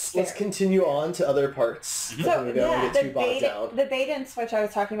let's continue on to other parts. So the bait and switch I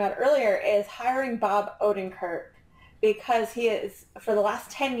was talking about earlier is hiring Bob Odenkirk. Because he is, for the last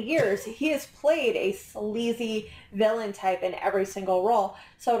 10 years, he has played a sleazy villain type in every single role.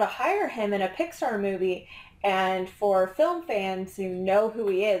 So to hire him in a Pixar movie, and for film fans who know who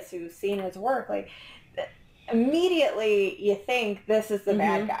he is, who've seen his work, like immediately you think this is the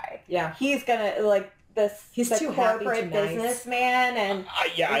bad guy. Yeah, he's gonna like this. He's the too corporate businessman, and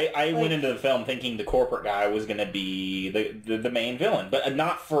I went into the film thinking the corporate guy was gonna be the main villain, but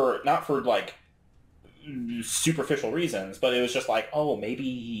not for like superficial reasons, but it was just like, oh, maybe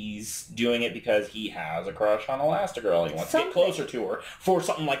he's doing it because he has a crush on Elastigirl. He wants to get closer to her for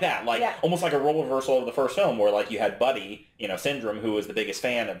something like that, like almost like a role reversal of the first film, where like you had Buddy, Syndrome, who was the biggest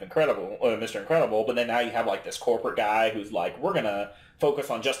fan of Mr. Incredible, but then now you have like this corporate guy who's like, we're gonna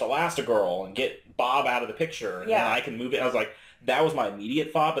focus on just Elastigirl and get Bob out of the picture, and then I can move it. I was like, that was my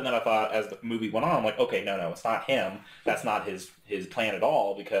immediate thought, but then I thought as the movie went on, I'm like, okay, no, it's not him. That's not his plan at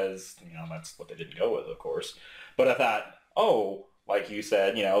all, because, that's what they didn't go with, of course. But I thought, oh, like you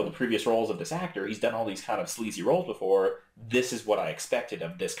said, the previous roles of this actor, he's done all these kind of sleazy roles before. This is what I expected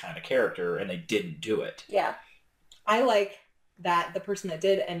of this kind of character, and they didn't do it. Yeah. I like that the person that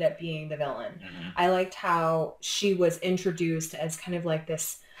did end up being the villain. I liked how she was introduced as kind of like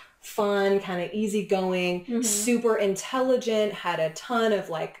this fun, kind of easygoing, super intelligent, had a ton of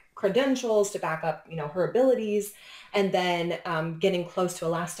like credentials to back up, her abilities, and then getting close to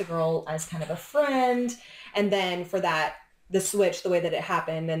Elastigirl as kind of a friend, and then for that, the switch, the way that it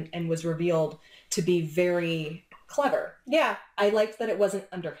happened and was revealed to be very clever. Yeah. I liked that it wasn't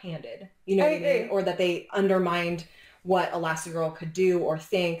underhanded, what I mean? Or that they undermined what Elastigirl could do or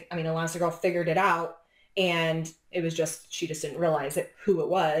think. I mean, Elastigirl figured it out, and it was just, she just didn't realize who it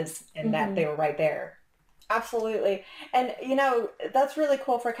was, and that they were right there. Absolutely. And, that's really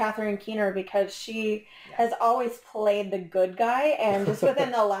cool for Catherine Keener because she has always played the good guy. And just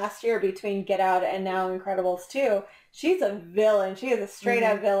within the last year between Get Out and now Incredibles 2, she's a villain. She is a straight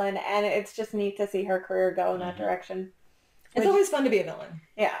up villain. And it's just neat to see her career go in that direction. It's always fun to be a villain.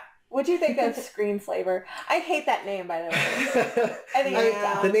 Yeah. What do you think of Screenslaver? I hate that name, by the way. I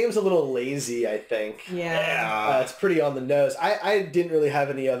think the name's a little lazy, I think. Yeah. It's pretty on the nose. I didn't really have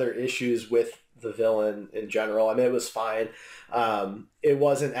any other issues with the villain in general. I mean, it was fine. It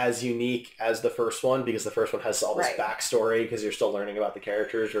wasn't as unique as the first one because the first one has all this backstory because you're still learning about the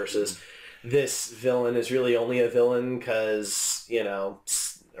characters versus this villain is really only a villain because,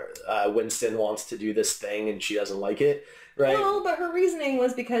 Winston wants to do this thing and she doesn't like it, right? Well, but her reasoning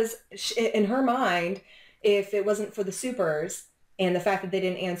was because in her mind, if it wasn't for the supers and the fact that they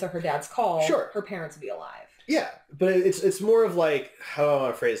didn't answer her dad's call, her parents would be alive. Yeah, but it's more of like, how do I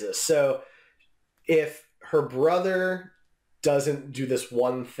want to phrase this? So if her brother doesn't do this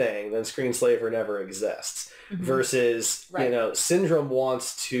one thing, then Screenslaver never exists. Versus, Syndrome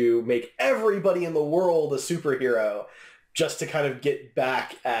wants to make everybody in the world a superhero just to kind of get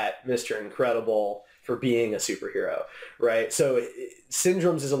back at Mr. Incredible for being a superhero, right? So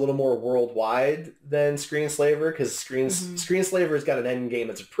Syndrome's is a little more worldwide than Screenslaver because Screenslaver's got an end game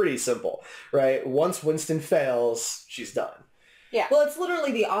that's pretty simple, right? Once Winston fails, she's done. Yeah. Well, it's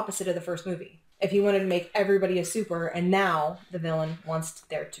literally the opposite of the first movie. If you wanted to make everybody a super, and now the villain wants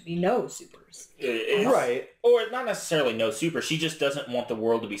there to be no supers. Right. Or not necessarily no super. She just doesn't want the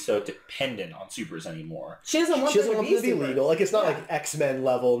world to be so dependent on supers anymore. She doesn't want them to be legal. Like, it's not like X-Men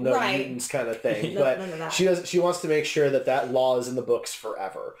level, no mutants kind of thing. But none of that. She wants to make sure that law is in the books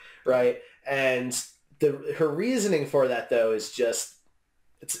forever, right? And her reasoning for that, though, is just...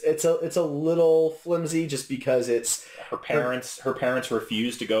 It's a little flimsy just because it's her parents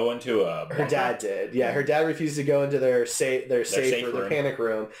refused to go into a bunker. Her dad did. Yeah, her dad refused to go into their safe or their panic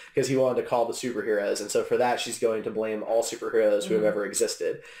room because he wanted to call the superheroes, and so for that she's going to blame all superheroes who have ever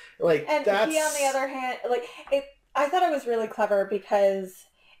existed. Like, and he, on the other hand, I thought it was really clever because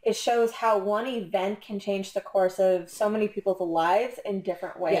it shows how one event can change the course of so many people's lives in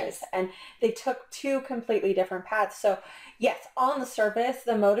different ways. Yes. And they took two completely different paths. So yes, on the surface,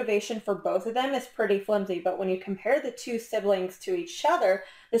 the motivation for both of them is pretty flimsy. But when you compare the two siblings to each other,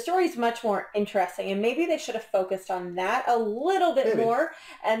 the story is much more interesting. And maybe they should have focused on that a little bit more.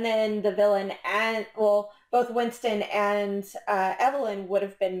 And then the villain and, both Winston and Evelyn would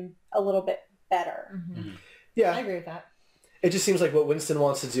have been a little bit better. Yeah. I agree with that. It just seems like what Winston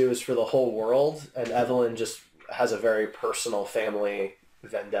wants to do is for the whole world, and Evelyn just has a very personal family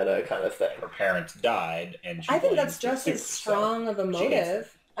vendetta kind of thing. Her parents died, and I think that's just as strong of a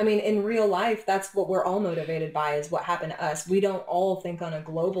motive. I mean, in real life, that's what we're all motivated by, is what happened to us. We don't all think on a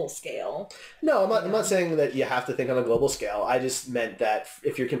global scale. No, I'm not saying that you have to think on a global scale. I just meant that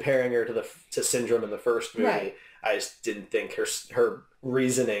if you're comparing her to Syndrome in the first movie, I just didn't think her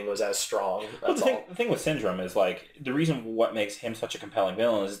reasoning was as strong. That's the thing with Syndrome is, like, the reason what makes him such a compelling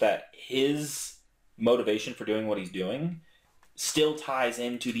villain is that his motivation for doing what he's doing still ties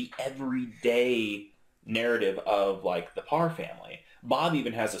into the everyday narrative of, like, the Parr family. Bob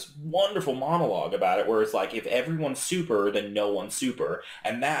even has this wonderful monologue about it where it's like, if everyone's super, then no one's super.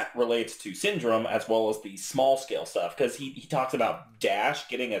 And that relates to Syndrome as well as the small-scale stuff, because he talks about Dash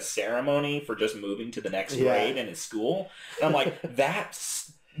getting a ceremony for just moving to the next grade in his school. And I'm like, that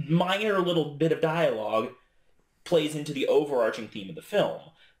minor little bit of dialogue plays into the overarching theme of the film.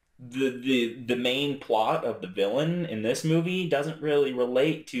 The main plot of the villain in this movie doesn't really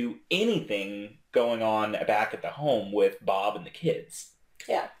relate to anything going on back at the home with Bob and the kids.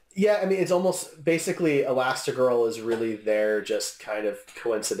 Yeah. Yeah, I mean, it's almost basically Elastigirl is really there just kind of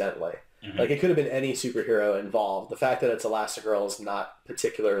coincidentally. Like, it could have been any superhero involved. The fact that it's Elastigirl is not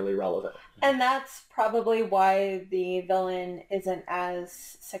particularly relevant. And that's probably why the villain isn't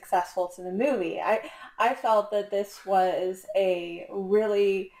as successful to the movie. I felt that this was a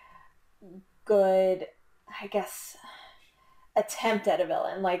really good, I guess, attempt at a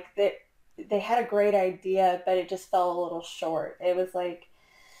villain. Like, they had a great idea, but it just fell a little short. It was like...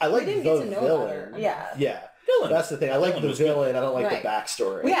 I like the villain. Yeah. Yeah. That's the thing. I like the villain. I don't like the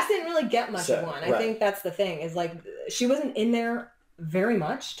backstory. We just didn't really get much of one. I think that's the thing, is like, she wasn't in there very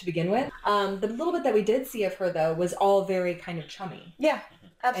much to begin with. The little bit that we did see of her, though, was all very kind of chummy. Yeah,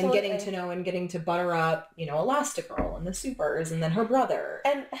 absolutely. And getting to know and getting to butter up, Elastigirl and the Supers and then her brother.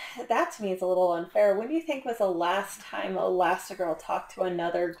 And that to me is a little unfair. When do you think was the last time Elastigirl talked to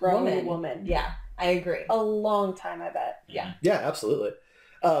another grown woman? Yeah, I agree. A long time, I bet. Yeah. Yeah, absolutely.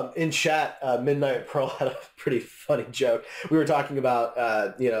 In chat, Midnight Pearl had a pretty funny joke. We were talking about,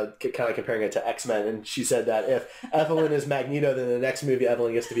 kind of comparing it to X-Men, and she said that if Evelyn is Magneto, then the next movie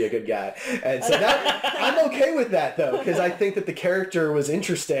Evelyn gets to be a good guy. And so I'm okay with that, though, because I think that the character was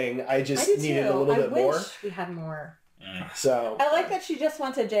interesting. I just needed a little bit more. We had more. So I like that she just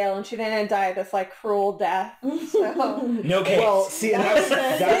went to jail and she didn't die this cruel death. So. No case. Well, see, and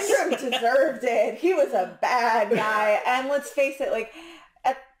that's Syndrome deserved it. He was a bad guy, and let's face it,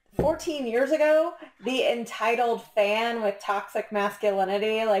 14 years ago, the entitled fan with toxic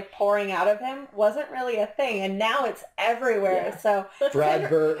masculinity pouring out of him wasn't really a thing, and now it's everywhere. Yeah. So Brad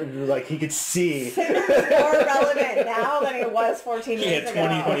Bird, he could see. Synder's more relevant now than he was 14 years ago. He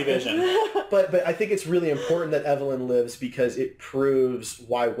had 20/20 vision. But I think it's really important that Evelyn lives because it proves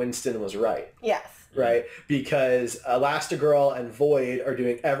why Winston was right. Yes. Right? Because Elastigirl and Void are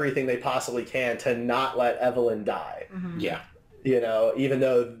doing everything they possibly can to not let Evelyn die. Mm-hmm. Yeah. Even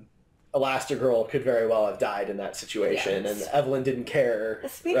though Elastigirl could very well have died in that situation, and Evelyn didn't care.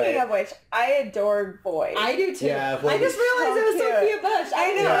 Speaking of which, I adored Void. I do too. Yeah, I just realized it was Sophia Bush.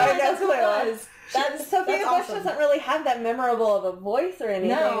 I know. Yeah. That's who it was. Sophia Bush doesn't really have that memorable of a voice or anything.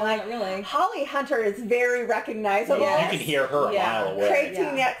 No, not really. Holly Hunter is very recognizable. Yes. You can hear her a mile away. Craig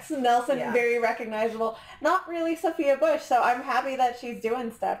T. Nelson, very recognizable. Not really Sophia Bush, so I'm happy that she's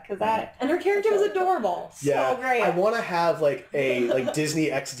doing stuff because that. And her character was adorable. Yeah, so great. I want to have a Disney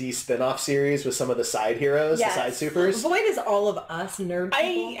XD spin-off series with some of the side heroes, the side supers. Void is all of us nerd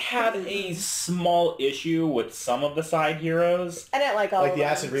people. I had a small issue with some of the side heroes. I didn't like all the of them.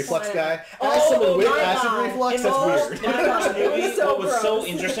 acid reflux guy. As someone with acid reflux, that's weird. What was so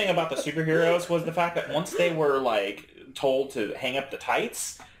interesting about the superheroes was the fact that once they were told to hang up the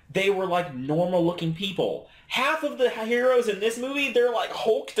tights, they were normal looking people. Half of the heroes in this movie, they're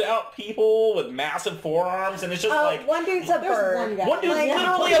hulked out people with massive forearms, and it's just one dude's a bird. One dude's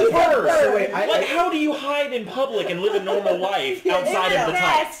literally a bird. So wait, how do you hide in public and live a normal life outside of the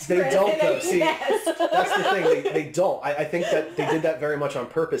tights? They don't, though. See, that's the thing. They don't. I think that they did that very much on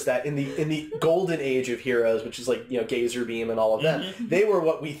purpose. That in the golden age of heroes, which is Gazer Beam and all of them, they were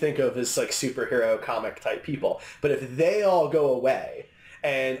what we think of as superhero comic type people. But if they all go away,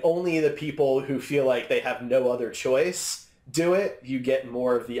 and only the people who feel like they have no other choice do it, you get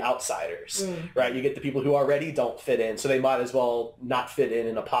more of the outsiders, right? You get the people who already don't fit in, so they might as well not fit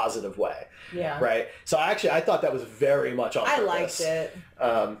in a positive way. Yeah. Right? So I thought that was very much on purpose. I liked it.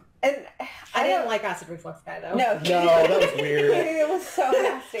 And I didn't like acid reflux guy, though. No, that was weird. It was so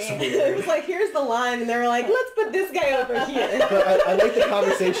nasty. It was here's the line, and they were like, let's put this guy over here. But I like the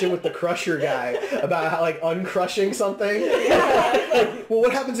conversation with the Crusher guy about how, uncrushing something. Yeah. Well,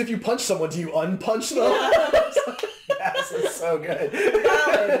 what happens if you punch someone? Do you unpunch them? Yes, it's so good.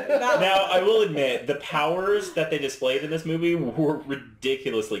 Valid. Now, I will admit, the powers that they displayed in this movie were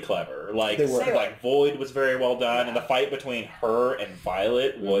ridiculously clever. Void was very well done, and the fight between her and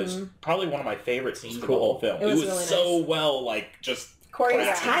Violet was probably one of my favorite scenes of the whole film. It was really so nice. Well, just Corey was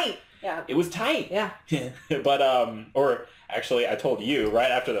crafted. tight. Yeah. It was tight. Yeah. But, or actually, I told you, right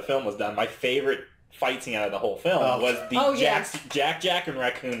after the film was done, my favorite fight scene out of the whole film was the Jack and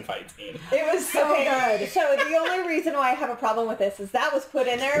Raccoon fight scene. It was so good. So the only reason why I have a problem with this is that was put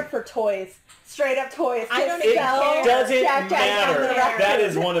in there for toys. Straight up toys. I don't It even care. doesn't Jack matter. and the Raccoon. That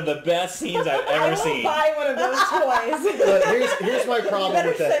is one of the best scenes I've ever seen. I will buy one of those toys. But here's my problem You better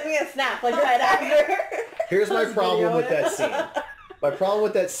with that. send me a snap right after. Here's my problem with that scene. My problem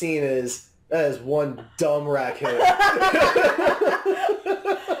with that scene is that is one dumb raccoon.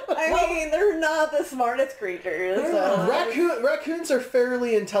 I mean, they're not the smartest creatures. So. Raccoons are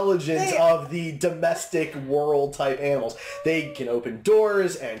fairly intelligent of the domestic world type animals. They can open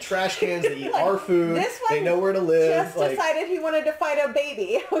doors and trash cans. They eat our food. They know where to live. Just decided he wanted to fight a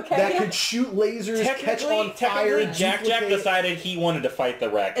baby. Okay. That could shoot lasers, catch on fire. Jack decided he wanted to fight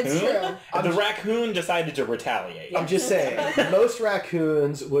the raccoon. It's true. And the raccoon decided to retaliate. I'm just saying, most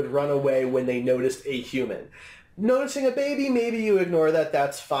raccoons would run away when they noticed a human. Noticing a baby, maybe you ignore that,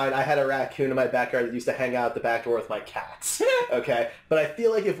 that's fine. I had a raccoon in my backyard that used to hang out the back door with my cats, okay? But I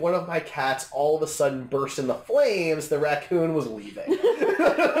feel like if one of my cats all of a sudden burst into flames, the raccoon was leaving. Well,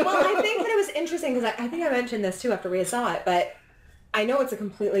 I think that it was interesting, because I think I mentioned this too after we saw it, but I know it's a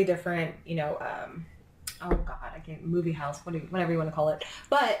completely different, movie house, whatever you want to call it,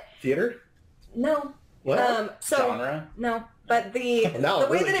 but... Theater? No. What? Genre? No, but the Now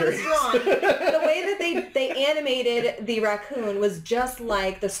way really that curious. it was drawn, the way that they animated the raccoon was just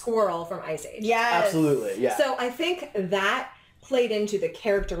like the squirrel from Ice Age. Yes. Absolutely, yeah. So I think that played into the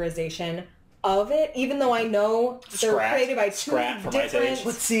characterization of it, even though I know they were created by two Scrat from Ice Age. different...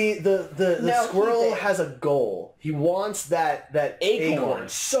 But see, the No, squirrel he did. has a goal. He wants that acorn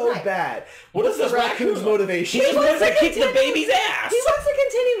so Right. bad. What is the this raccoon's raccoon? motivation? He wants to kick the baby's ass. He wants to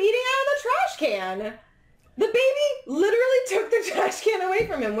continue eating out of the trash can. The baby literally took the trash can away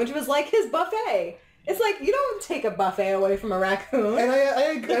from him, which was like his buffet. It's like, you don't take a buffet away from a raccoon. And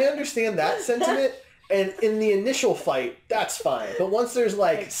I understand that sentiment. And in the initial fight, that's fine. But once there's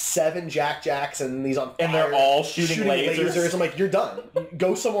like 7 Jacks and these on fire, And they're all shooting lasers. I'm like, you're done.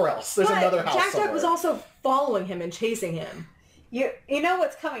 Go somewhere else. There's But another house Jack somewhere. Jack was also following him and chasing him. You know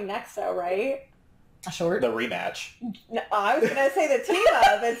what's coming next, though, right? A short? The rematch. No, I was gonna say the team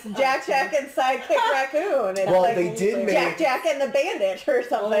up. It's Jack Jack and Sidekick Raccoon. It's Well, like they did make- Jack Jack and the Bandit or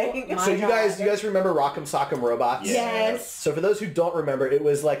something. Oh, my So you guys remember Rock'em Sock'em Robots? Yes. So for those who don't remember, it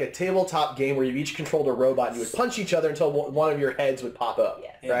was like a tabletop game where you each controlled a robot and you would punch each other until one of your heads would pop up,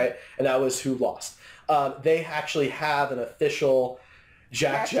 Yes. right? And that was who lost. They actually have an official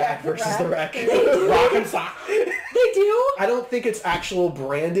Jack Jack versus the Raccoon. Rock'em Sock. They do? I don't think it's actual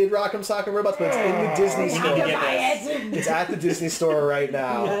branded Rock'em Sock'em Robots, but it's in the Disney You store. can get this. It's at the Disney store right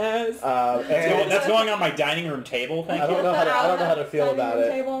now. Yes. And That's going on my dining room table. Thank I you. don't know how to feel Dining about room it.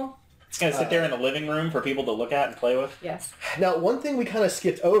 Table? It's gonna sit there in the living room for people to look at and play with. Yes. Now, one thing we kind of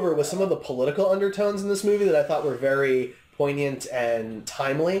skipped over was some of the political undertones in this movie that I thought were very poignant and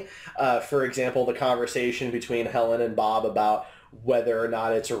timely. For example, the conversation between Helen and Bob about whether or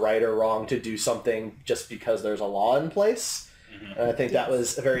not it's right or wrong to do something just because there's a law in place. And I think that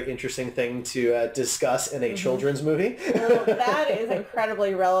was a very interesting thing to discuss in a children's movie. Well, that is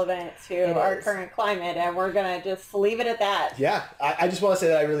incredibly relevant to It our is. current climate, and we're gonna just leave it at that. Yeah, I just want to say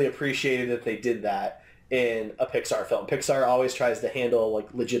that I really appreciated that they did that in a Pixar film. Pixar always tries to handle like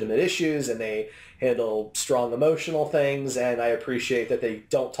legitimate issues, and they handle strong emotional things, and I appreciate that they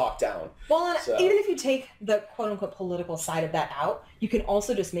don't talk down. Well, and So- even if you take the quote-unquote political side of that out, you can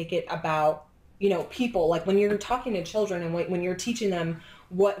also just make it about, people. Like when you're talking to children and when you're teaching them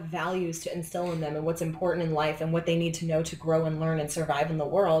what values to instill in them and what's important in life and what they need to know to grow and learn and survive in the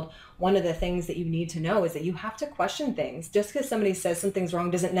world, one of the things that you need to know is that you have to question things. Just because somebody says something's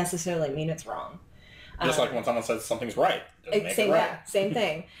wrong doesn't necessarily mean it's wrong. Just like when someone says something's right, doesn't make it right. Same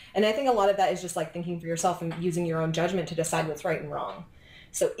thing. And I think a lot of that is just like thinking for yourself and using your own judgment to decide what's right and wrong.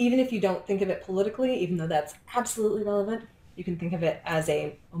 So even if you don't think of it politically, even though that's absolutely relevant, you can think of it as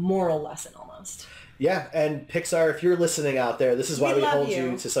a moral lesson almost. Yeah, and Pixar, if you're listening out there, this is why we love hold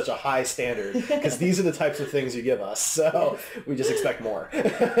you. you to such a high standard, because these are the types of things you give us. So we just expect more.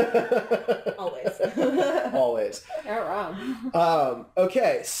 Always. Always. You're wrong.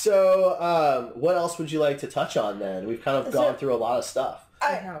 Okay, so what else would you like to touch on then? We've kind of gone through a lot of stuff.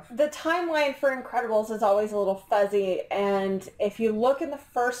 The timeline for Incredibles is always a little fuzzy, and if you look in the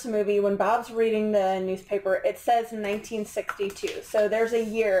first movie, when Bob's reading the newspaper, it says 1962, so there's a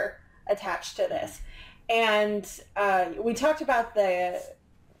year attached to this. And we talked about the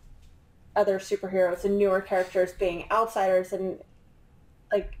other superheroes and newer characters being outsiders, and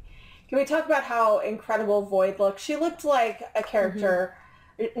like, can we talk about how incredible Void looked? She looked like a character.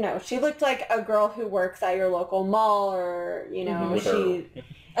 No, she looked like a girl who works at your local mall, or With she.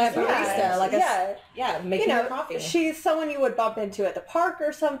 Barista, like making your coffee. She's someone you would bump into at the park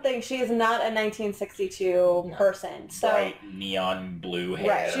or something. She is not a 1962 person. So Bright neon blue hair.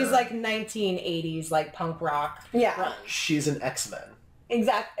 Right. She's like 1980s, like punk rock. yeah, grunge. She's an X-Men.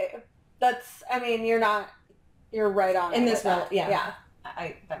 exactly. You're right on In it this with that. role, yeah.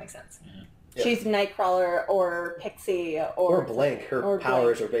 That makes sense. Yeah. She's Nightcrawler or Pixie Or Blank. Her or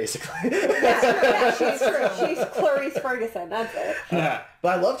powers Blank. are basically... Yeah, she's true. She's Clarice Ferguson. That's it. But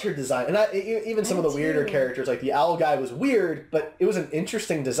I loved her design. And even some of the weirder characters, like the owl guy was weird, but it was an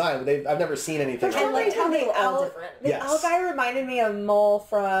interesting design. I've never seen anything For like some that. like how reason, they the all owl, different. the Yes. owl guy reminded me of Mole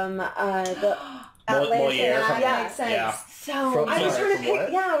from the Moliere from- Yeah, makes sense. Yeah. so From- I was Sorry, trying to from pick.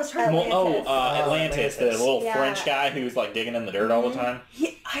 what? Yeah, I was trying to pick. Atlantis, the little Yeah. French guy who's like digging in the dirt all the time.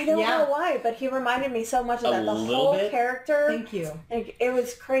 I don't Yeah. know why, but he reminded me so much of A that. The little whole bit? character, Thank you. like, it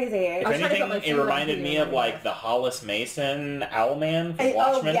was crazy. If was trying to put anything, my it finger on reminded who me you of were like with. the Hollis Mason Owlman from Oh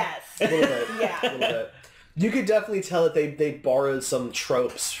Watchmen. yes, A little bit. Yeah. A little bit. You could definitely tell that they borrowed some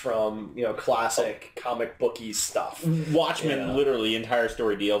tropes from, classic comic booky stuff. Watchmen, Yeah. literally, entire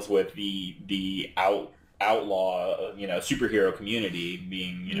story deals with the outlaw, superhero community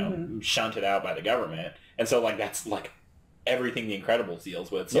being, shunted out by the government, and so like that's like everything The Incredibles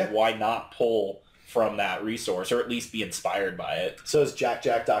deals with. So Yeah. why not pull from that resource, or at least be inspired by it. So is Jack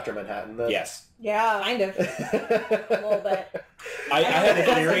Dr. Manhattan then? Yes. Yeah. Kind of. A little bit. I have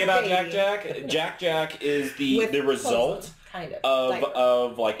a theory about Jack. Jack is the result kind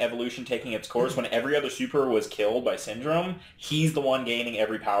of like evolution taking its course. When every other super was killed by Syndrome, he's the one gaining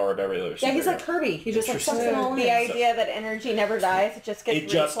every power of every other super. Yeah, he's like Kirby. He just like sucks them all in. The idea that energy never dies, it just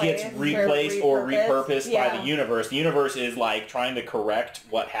gets replaced or repurposed by the universe. The universe is like trying to correct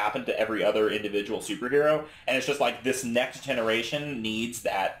what happened to every other individual superhero, and it's just like this next generation needs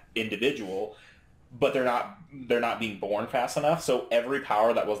that individual, but they're not being born fast enough, so every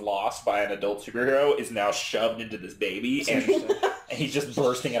power that was lost by an adult superhero is now shoved into this baby, and he's just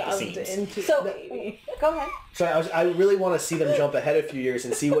bursting at the seams. So, go ahead. So I really want to see them jump ahead a few years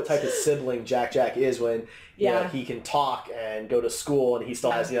and see what type of sibling Jack is when you know, he can talk and go to school, and he still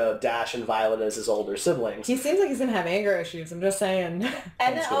has Dash and Violet as his older siblings. He seems like he's gonna have anger issues. I'm just saying.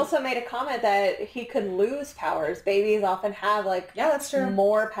 And then also made a comment that he could lose powers. Babies often have that's true,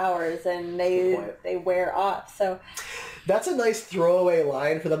 more powers, and they wear off. So that's a nice throwaway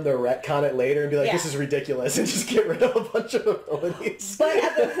line for them to retcon it later and be like, this is ridiculous, and just get rid of a bunch of abilities.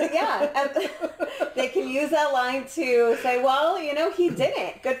 But they can use that line to say, well, he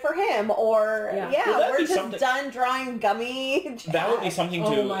didn't. Good for him. Or, we're just done drawing gummy. That would be something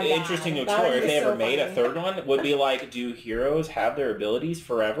interesting to explore. If they ever made a third one, would be like, do heroes have their abilities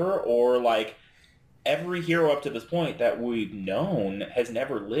forever? Or like, every hero up to this point that we've known has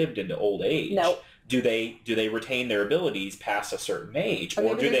never lived into old age. Nope. Do they retain their abilities past a certain age,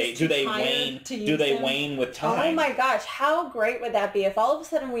 or do they wane with time? Oh my gosh, how great would that be if all of a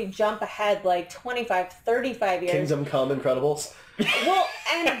sudden we jump ahead like 25, 35 years? Kingdom Come Incredibles. Well,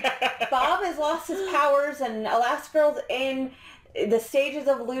 and Bob has lost his powers, and Elastigirl's in the stages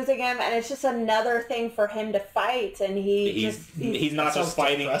of losing him, and it's just another thing for him to fight, and he's not just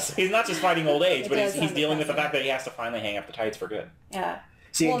fighting old age, but he's dealing with the fact that he has to finally hang up the tights for good. Yeah.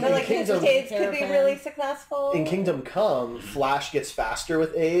 See, his kids could be really successful. In Kingdom Come, Flash gets faster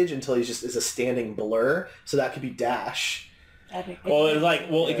with age until he just is a standing blur. So that could be Dash. Well,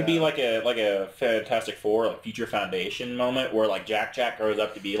 it could be like a Fantastic Four, like Future Foundation moment where like Jack grows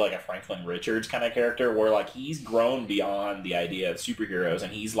up to be like a Franklin Richards kind of character, where like he's grown beyond the idea of superheroes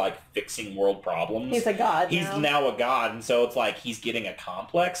and he's like fixing world problems. He's a god. He's now a god, and so it's like he's getting a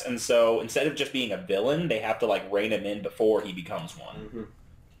complex, and so instead of just being a villain, they have to like rein him in before he becomes one. Mm-hmm.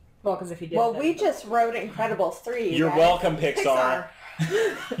 Well, because if he did, we just wrote Incredibles 3. You're welcome, Pixar.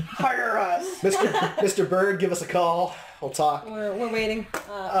 Hire us. Mr. Bird, give us a call. We'll talk. We're waiting.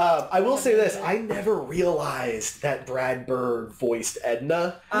 I will say this. I never realized that Brad Bird voiced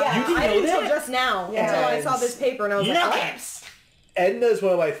Edna. You didn't know that? Until just now. Until I saw this paper and I was like, Edna is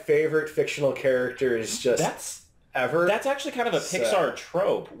one of my favorite fictional characters ever. That's actually kind of a Pixar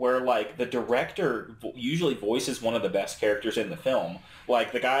trope where like the director usually voices one of the best characters in the film.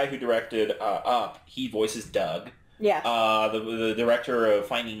 Like the guy who directed Up, he voices Doug. Yeah. The director of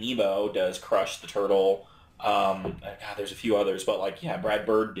Finding Nemo does Crush the Turtle. There's a few others, but Brad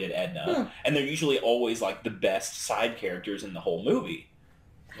Bird did Edna, and they're usually always like the best side characters in the whole movie.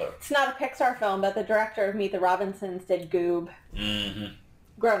 It's not a Pixar film, but the director of Meet the Robinsons did Goob. Mm-hmm.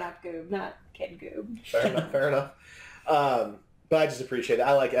 Grown-up Goob, not kid Goob. Fair enough. But I just appreciate it.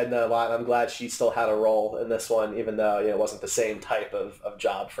 I like Edna a lot, and I'm glad she still had a role in this one, even though it wasn't the same type of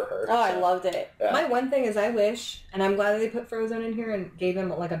job for her. Oh, so, I loved it. Yeah. My one thing is I wish, and I'm glad that they put Frozone in here and gave him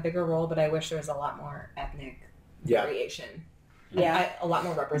like a bigger role, but I wish there was a lot more ethnic variation. Yeah. A lot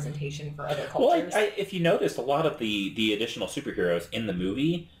more representation for other cultures. Well, if you noticed, a lot of the additional superheroes in the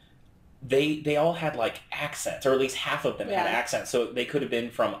movie, they all had like accents, or at least half of them had accents, so they could have been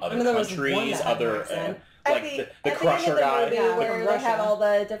from other countries, like the Crusher guy. Where they have all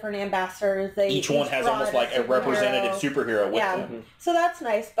the different ambassadors. Each one has almost like a representative superhero with them. So that's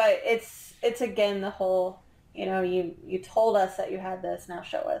nice, but it's again the whole, you told us that you had this, now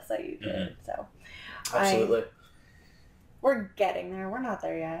show us that you did. Mm-hmm. So absolutely. We're getting there. We're not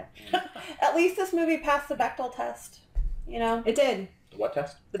there yet. At least this movie passed the Bechdel test. It did. The what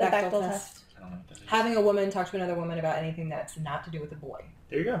test? The Bechdel test. I don't know what that is. Having a woman talk to another woman about anything that's not to do with a boy.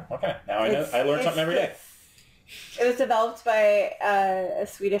 There you go. Okay. Now I know. I learn something every day. It was developed by a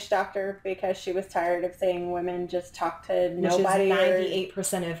Swedish doctor because she was tired of seeing women just talk to nobody. Which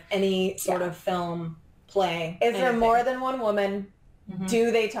is 98% of any sort of film, play. Is there more than one woman? Mm-hmm.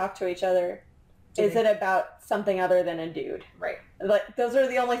 Do they talk to each other? Is it about something other than a dude? Right. Like, those are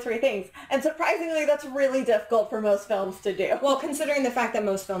the only three things. And surprisingly, that's really difficult for most films to do. Well, considering the fact that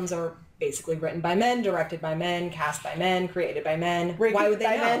most films are basically written by men, directed by men, cast by men, created by men. Why would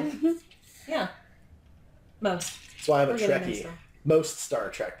they know? Men? Yeah. Most. That's why I'm a Trekkie. Most Star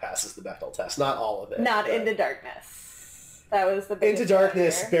Trek passes the Bechdel test, not all of it. Not Into Darkness. That was the biggest Into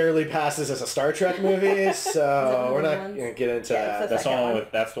Darkness failure. barely passes as a Star Trek movie, so we're not going to get into that. That's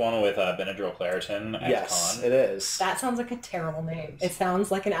the one with Benadryl Claritin as Yes, Khan. it is. That sounds like a terrible name. It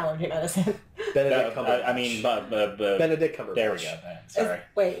sounds like an allergy medicine. Benedict Cumberbatch. Benedict Cumberbatch. There we go. Sorry.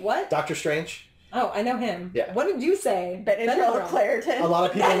 Wait, what? Doctor Strange. Oh, I know him. Yeah. What did you say? Benadryl Claritin. A lot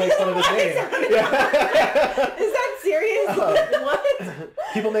of people make fun of his name. Yeah. Is that serious? What?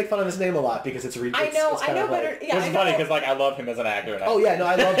 People make fun of his name a lot because it's ridiculous. I know better. Yeah, It's funny because I love him as an actor. Oh yeah, no,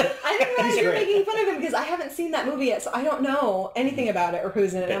 I love it. I didn't realize He's you were great. making fun of him because I haven't seen that movie yet, so I don't know anything about it or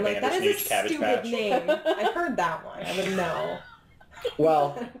who's in it. I'm like, that is a Cabbage stupid Patch. name. I've heard that one. I would know.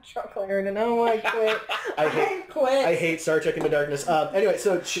 Well, Clarendon. Oh, I quit. I hate Star Trek Into Darkness. Anyway,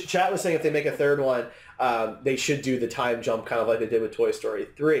 so Chat was saying if they make a third one, they should do the time jump kind of like they did with Toy Story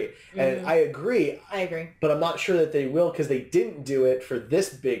 3. And I agree. But I'm not sure that they will because they didn't do it for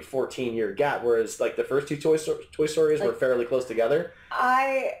this big 14-year gap, whereas like the first two Toy Stories were fairly close together.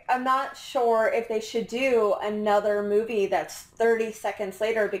 I am not sure if they should do another movie that's 30 seconds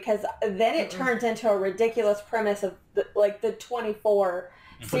later because then it turns into a ridiculous premise of the 24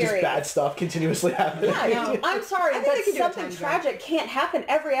 series. Just bad stuff continuously happening. Yeah, no, I'm sorry, but something tragic can't happen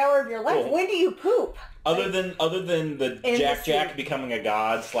every hour of your life. When do you poop? Other than the Jack becoming a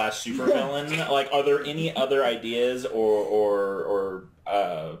god / supervillain, like are there any other ideas or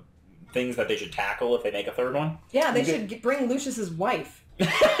things that they should tackle if they make a third one? Yeah, they should bring Lucius's wife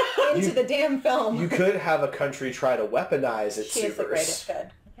into the damn film. You could have a country try to weaponize its She supers. is the greatest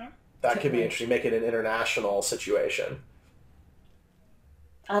good. That could be interesting. Make it an international situation.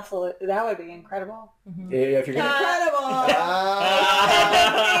 Absolutely, that would be incredible. Yeah, if you're gonna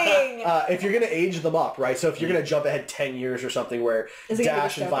if you're gonna age them up, right? So if you're gonna jump ahead 10 years or something, where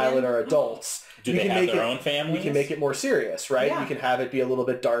Dash and Violet are adults, do they have their own families? You can make it more serious, right? Yeah. You can have it be a little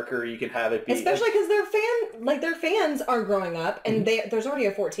bit darker. You can have it be especially because their fans are growing up, and there's already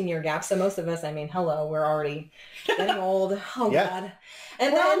a 14-year gap. So most of us, I mean, hello, we're already getting old. Oh God.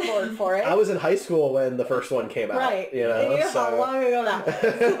 And we're on board for it. I was in high school when the first one came out. Right. You know, how long ago that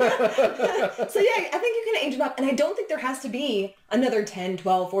was. So yeah, I think you can age them up. And I don't think there has to be another 10,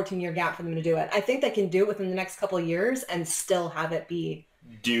 12, 14-year gap for them to do it. I think they can do it within the next couple of years and still have it be...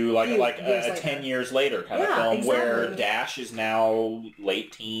 Do a 10 years later kind of film where Dash is now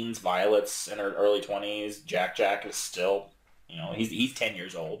late teens, Violet's in her early 20s, Jack is still, he's 10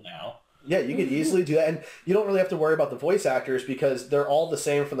 years old now. Yeah, you could easily do that. And you don't really have to worry about the voice actors because they're all the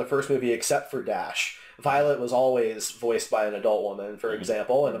same from the first movie except for Dash. Violet was always voiced by an adult woman, for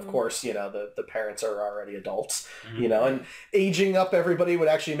example. And of course, the parents are already adults, and aging up everybody would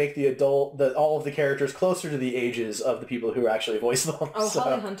actually make all of the characters closer to the ages of the people who actually voice them. Oh,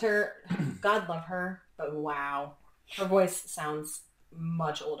 Holly Hunter, God love her, but wow. Her voice sounds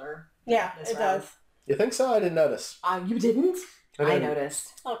much older. Yeah, it does. You think so? I didn't notice. You didn't? I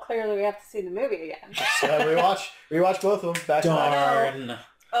noticed. Well, clearly we have to see the movie again. So rewatch both of them back to back.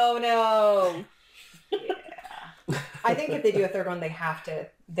 Oh no. Yeah. I think if they do a third one, they have to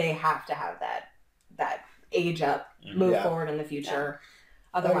have that age up, move forward in the future. Yeah.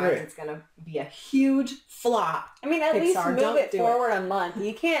 Otherwise, it's going to be a huge flop. I mean, at least move it forward a month.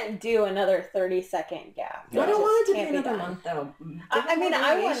 You can't do another 30-second gap. I don't want it to be another month, though.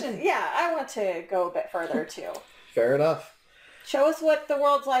 I want to go a bit further, too. Fair enough. Show us what the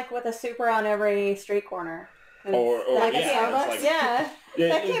world's like with a super on every street corner. That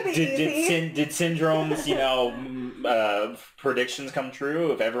can't be easy. Did Syndrome's, predictions come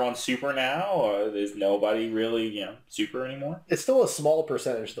true? If everyone's super now, or is nobody really, super anymore? It's still a small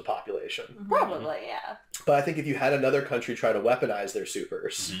percentage of the population. Mm-hmm. Probably, yeah. But I think if you had another country try to weaponize their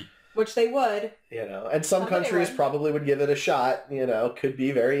supers... Mm-hmm. Which they would. And some countries probably would give it a shot, could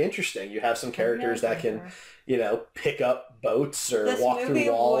be very interesting. You have some characters that can, pick up boats or walk through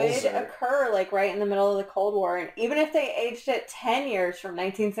walls. This movie would occur right in the middle of the Cold War. And even if they aged it 10 years from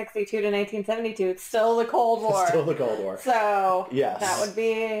 1962 to 1972, it's still the Cold War. It's still the Cold War. So yes. That would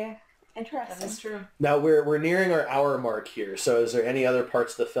be interesting. That is true. Now we're nearing our hour mark here. So is there any other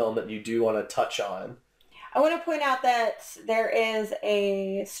parts of the film that you do want to touch on? I want to point out that there is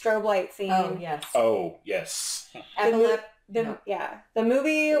a strobe light scene. Oh, yes. The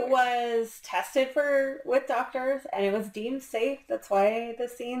movie was tested with doctors, and it was deemed safe. That's why the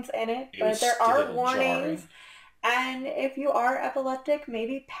scene's in it. But there are warnings. And if you are epileptic,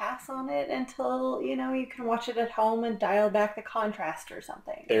 maybe pass on it until, you can watch it at home and dial back the contrast or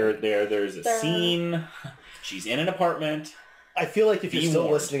something. There's a scene. She's in an apartment. I feel like if you're still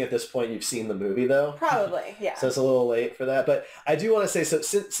listening at this point, you've seen the movie, though. Probably, yeah. So it's a little late for that. But I do want to say, so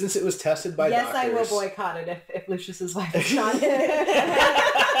since it was tested by doctors... Yes, I will boycott it if Lucius's wife is not in it.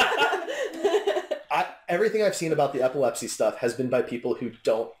 Everything I've seen about the epilepsy stuff has been by people who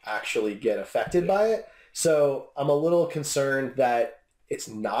don't actually get affected by it. So I'm a little concerned that it's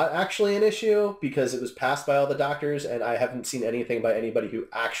not actually an issue because it was passed by all the doctors, and I haven't seen anything by anybody who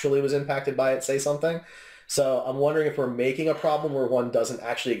actually was impacted by it say something. So I'm wondering if we're making a problem where one doesn't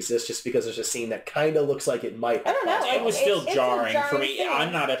actually exist just because there's a scene that kind of looks like it might. I don't know. It was still jarring for me. Scene.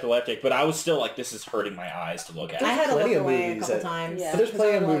 I'm not epileptic, but I was still like, this is hurting my eyes to look at. I had to look away a couple times. Yeah. But there's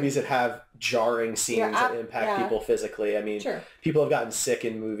plenty of movies that have jarring scenes that impact people physically. I mean, people have gotten sick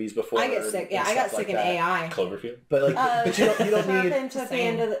in movies before. I get sick. Yeah, I got sick in AI. Cloverfield. But but you don't need to the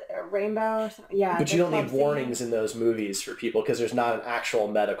end of the rainbow. Or something. Yeah. But you don't need warnings in those movies for people because there's not an actual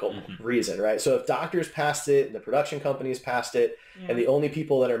medical reason, right? So if doctors passed it and the production companies passed it, and the only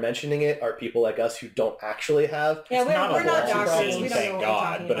people that are mentioning it are people like us who don't actually have. Yeah, we're not doctors. We don't know what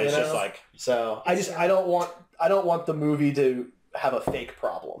God, but it's just like. So I don't want the movie to have a fake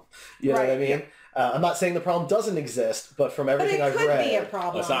problem. You know what I mean? Yeah. I'm not saying the problem doesn't exist, but from everything I've read, it could be a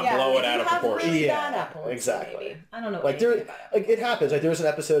problem. Let's not blow it out of proportion. Really exactly. Maybe. I don't know. Like it happens. Like there was an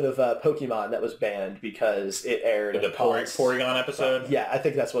episode of Pokemon that was banned because it aired the Porygon episode. Yeah, I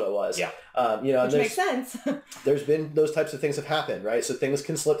think that's what it was. Yeah. Which makes sense. There's been those types of things have happened, right? So things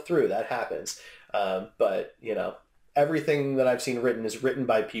can slip through. That happens. But everything that I've seen written is written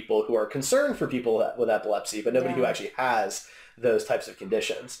by people who are concerned for people with epilepsy, but nobody who actually has those types of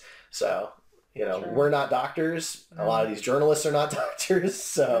conditions. So. We're not doctors. A lot of these journalists are not doctors.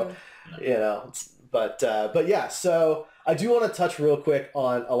 So, but yeah. So I do want to touch real quick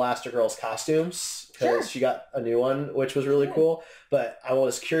on Elastigirl's costumes because she got a new one, which was really cool. But I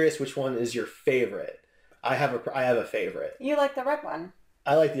was curious, which one is your favorite? I have a favorite. You like the red one?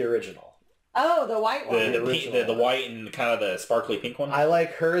 I like the original. Oh, the white one. The white and kind of the sparkly pink one? I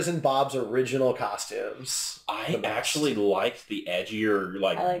like hers and Bob's original costumes. I actually liked the edgier,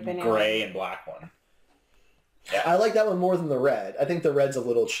 like gray and black one. Yeah. I like that one more than the red. I think the red's a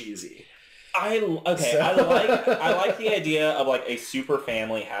little cheesy. I like the idea of like a super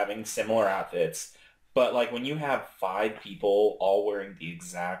family having similar outfits, but like when you have 5 people all wearing the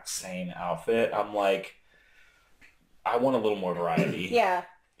exact same outfit, I'm like, I want a little more variety. Yeah.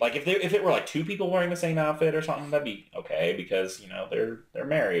 Like if it were like 2 people wearing the same outfit or something, that'd be okay because they're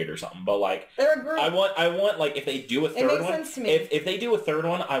married or something. But like they're a group. I want like if they do a third one, it makes sense to me. If they do a third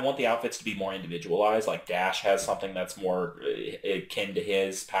one, I want the outfits to be more individualized. Like Dash has something that's more akin to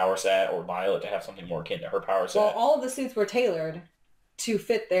his power set, or Violet to have something more akin to her power set. Well, all of the suits were tailored to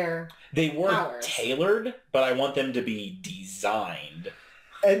fit their powers. Tailored, but I want them to be designed.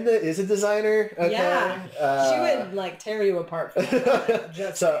 Edna is a designer. Okay. Yeah, she would like tear you apart.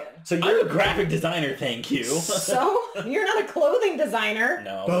 So you're a graphic designer. Thank you. So you're not a clothing designer.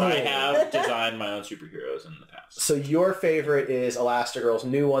 No, but I have designed my own superheroes in the past. So your favorite is Elastigirl's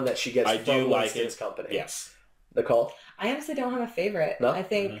new one that she gets from Winston's company. Yes. Nicole? I honestly don't have a favorite. No? I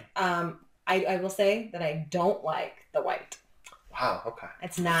think I will say that I don't like the white. Wow, okay.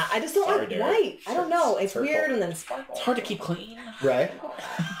 It's not. I just don't like white. I don't know. It's weird and then sparkles. It's hard to keep clean. Right.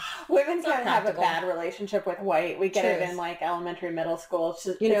 Women can have a bad relationship with white. We get it in like elementary, middle school. It's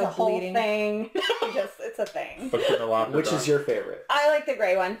just, it's a whole thing. It's a thing. Which is your favorite? I like the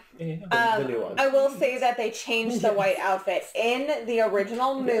gray one. The new one. I will say that they changed the white outfit. In the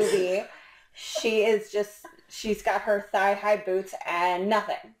original movie, she's got her thigh-high boots and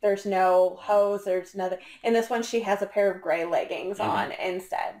nothing. There's no hose. There's nothing. In this one, she has a pair of gray leggings on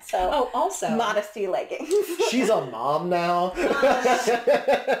instead. So, also modesty leggings. She's a mom now. Also,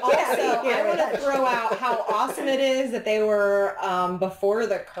 I want to throw out how awesome it is that they were before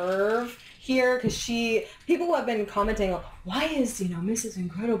the curve here, because people have been commenting, why is Mrs.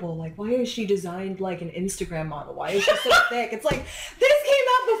 Incredible, like, why is she designed like an Instagram model? Why is she so thick? It's like, this came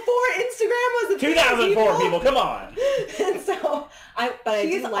out before Instagram was a thing. 2004 people, come on. And so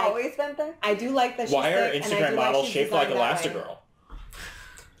she's always been thick. I do like that. Why are Instagram models shaped like Elastigirl?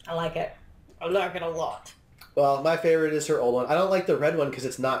 I like it. I like it a lot. Well, my favorite is her old one. I don't like the red one because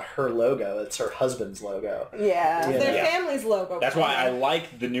it's not her logo. It's her husband's logo. Yeah. It's their family's logo. That's why I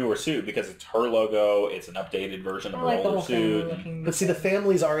like the newer suit, because it's her logo. It's an updated version of her older suit. But see, the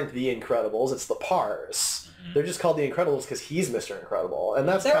families aren't the Incredibles. It's the Pars. Mm-hmm. They're just called the Incredibles because he's Mr. Incredible. And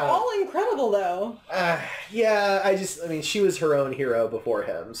they're all incredible, though. Yeah, she was her own hero before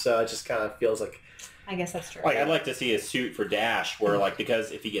him. So it just kind of feels like... I guess that's true. Like, I'd like to see a suit for Dash where, like,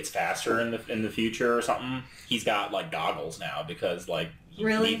 because if he gets faster in the future or something, he's got, like, goggles now because, like, he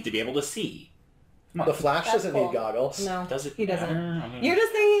needs to be able to see. The Flash doesn't need goggles. No, does it? He doesn't. I mean, You're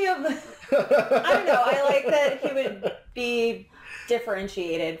just thinking of... I don't know. I like that he would be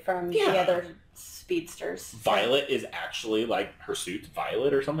differentiated from the other speedsters. Violet is actually like her suit's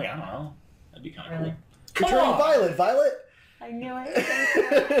violet or something. I don't know. That'd be kind of cool. Featuring Violet. I knew it.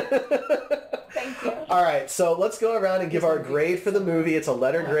 Thank you. All right, so let's go around and give our grade for the movie. It's a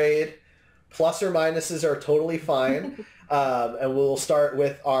letter grade. Plus or minuses are totally fine. And we'll start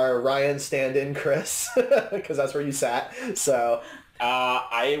with our Ryan stand-in, Chris, because that's where you sat. So,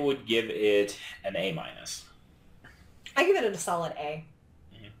 I would give it an A-. I give it a solid A.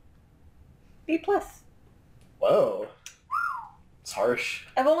 B+. Whoa. It's harsh.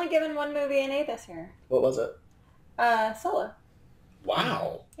 I've only given one movie an A this year. What was it? Solo.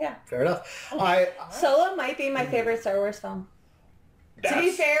 Wow. Yeah. Fair enough. Solo might be my favorite Star Wars film. To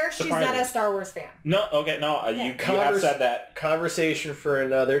be fair, she's not a Star Wars fan. No, okay, no, you have said that. Conversation for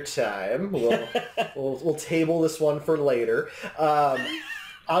another time. We'll table this one for later.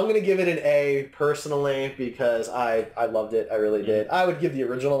 I'm going to give it an A personally because I loved it. I really did. I would give the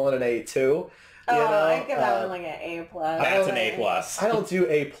original one an A too. I'd give that one like an A+. That's an A+. I don't do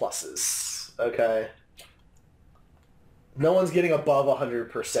A+. Okay. No one's getting above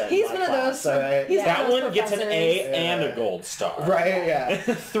 100%. He's one of those. Right? That one gets an A and a gold star. Right, yeah.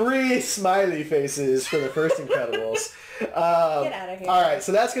 3 smiley faces for the first Incredibles. Get out of here. All right,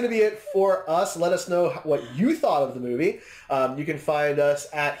 so that's going to be it for us. Let us know what you thought of the movie. You can find us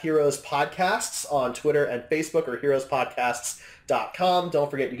at Heroes Podcasts on Twitter and Facebook or heroespodcasts.com. Don't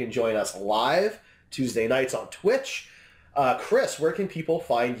forget you can join us live Tuesday nights on Twitch. Chris, where can people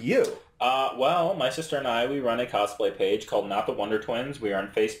find you? Well, my sister and I, we run a cosplay page called Not the Wonder Twins. We are on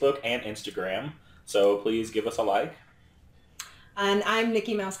Facebook and Instagram, so please give us a like. And I'm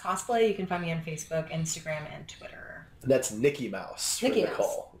Nikki Mouse Cosplay. You can find me on Facebook, Instagram, and Twitter. That's Nikki Mouse for Nikki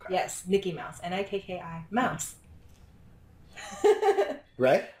Nicole. Mouse. Okay. Yes, Nikki Mouse. Nikki Mouse.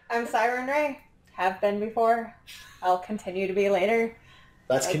 Right? I'm Siren Ray. Have been before. I'll continue to be later.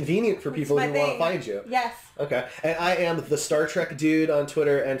 That's convenient for people who want to find you. Yes. Okay. And I am the Star Trek Dude on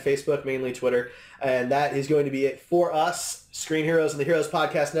Twitter and Facebook, mainly Twitter. And that is going to be it for us, Screen Heroes and the Heroes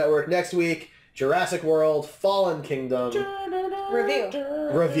Podcast Network. Next week, Jurassic World, Fallen Kingdom.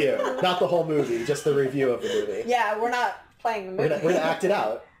 Review. Not the whole movie, just the review of the movie. Yeah, we're not playing the movie. We're going to act it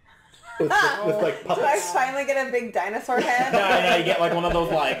out. With like puppets. Do I finally get a big dinosaur head? No, you get like one of those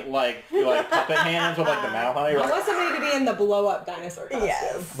like puppet hands with like the mouth on it. I want somebody to be in the blow-up dinosaur costume.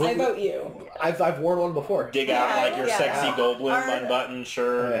 Yes. I vote you. I've worn one before. Dig out like your sexy Goldblum unbuttoned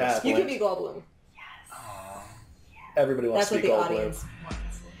shirt. Yeah. You can be Goldblum. Yes. Everybody wants to be Goldblum. That's what the audience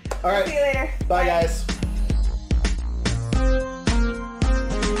wants. All right. See you later. Bye, guys.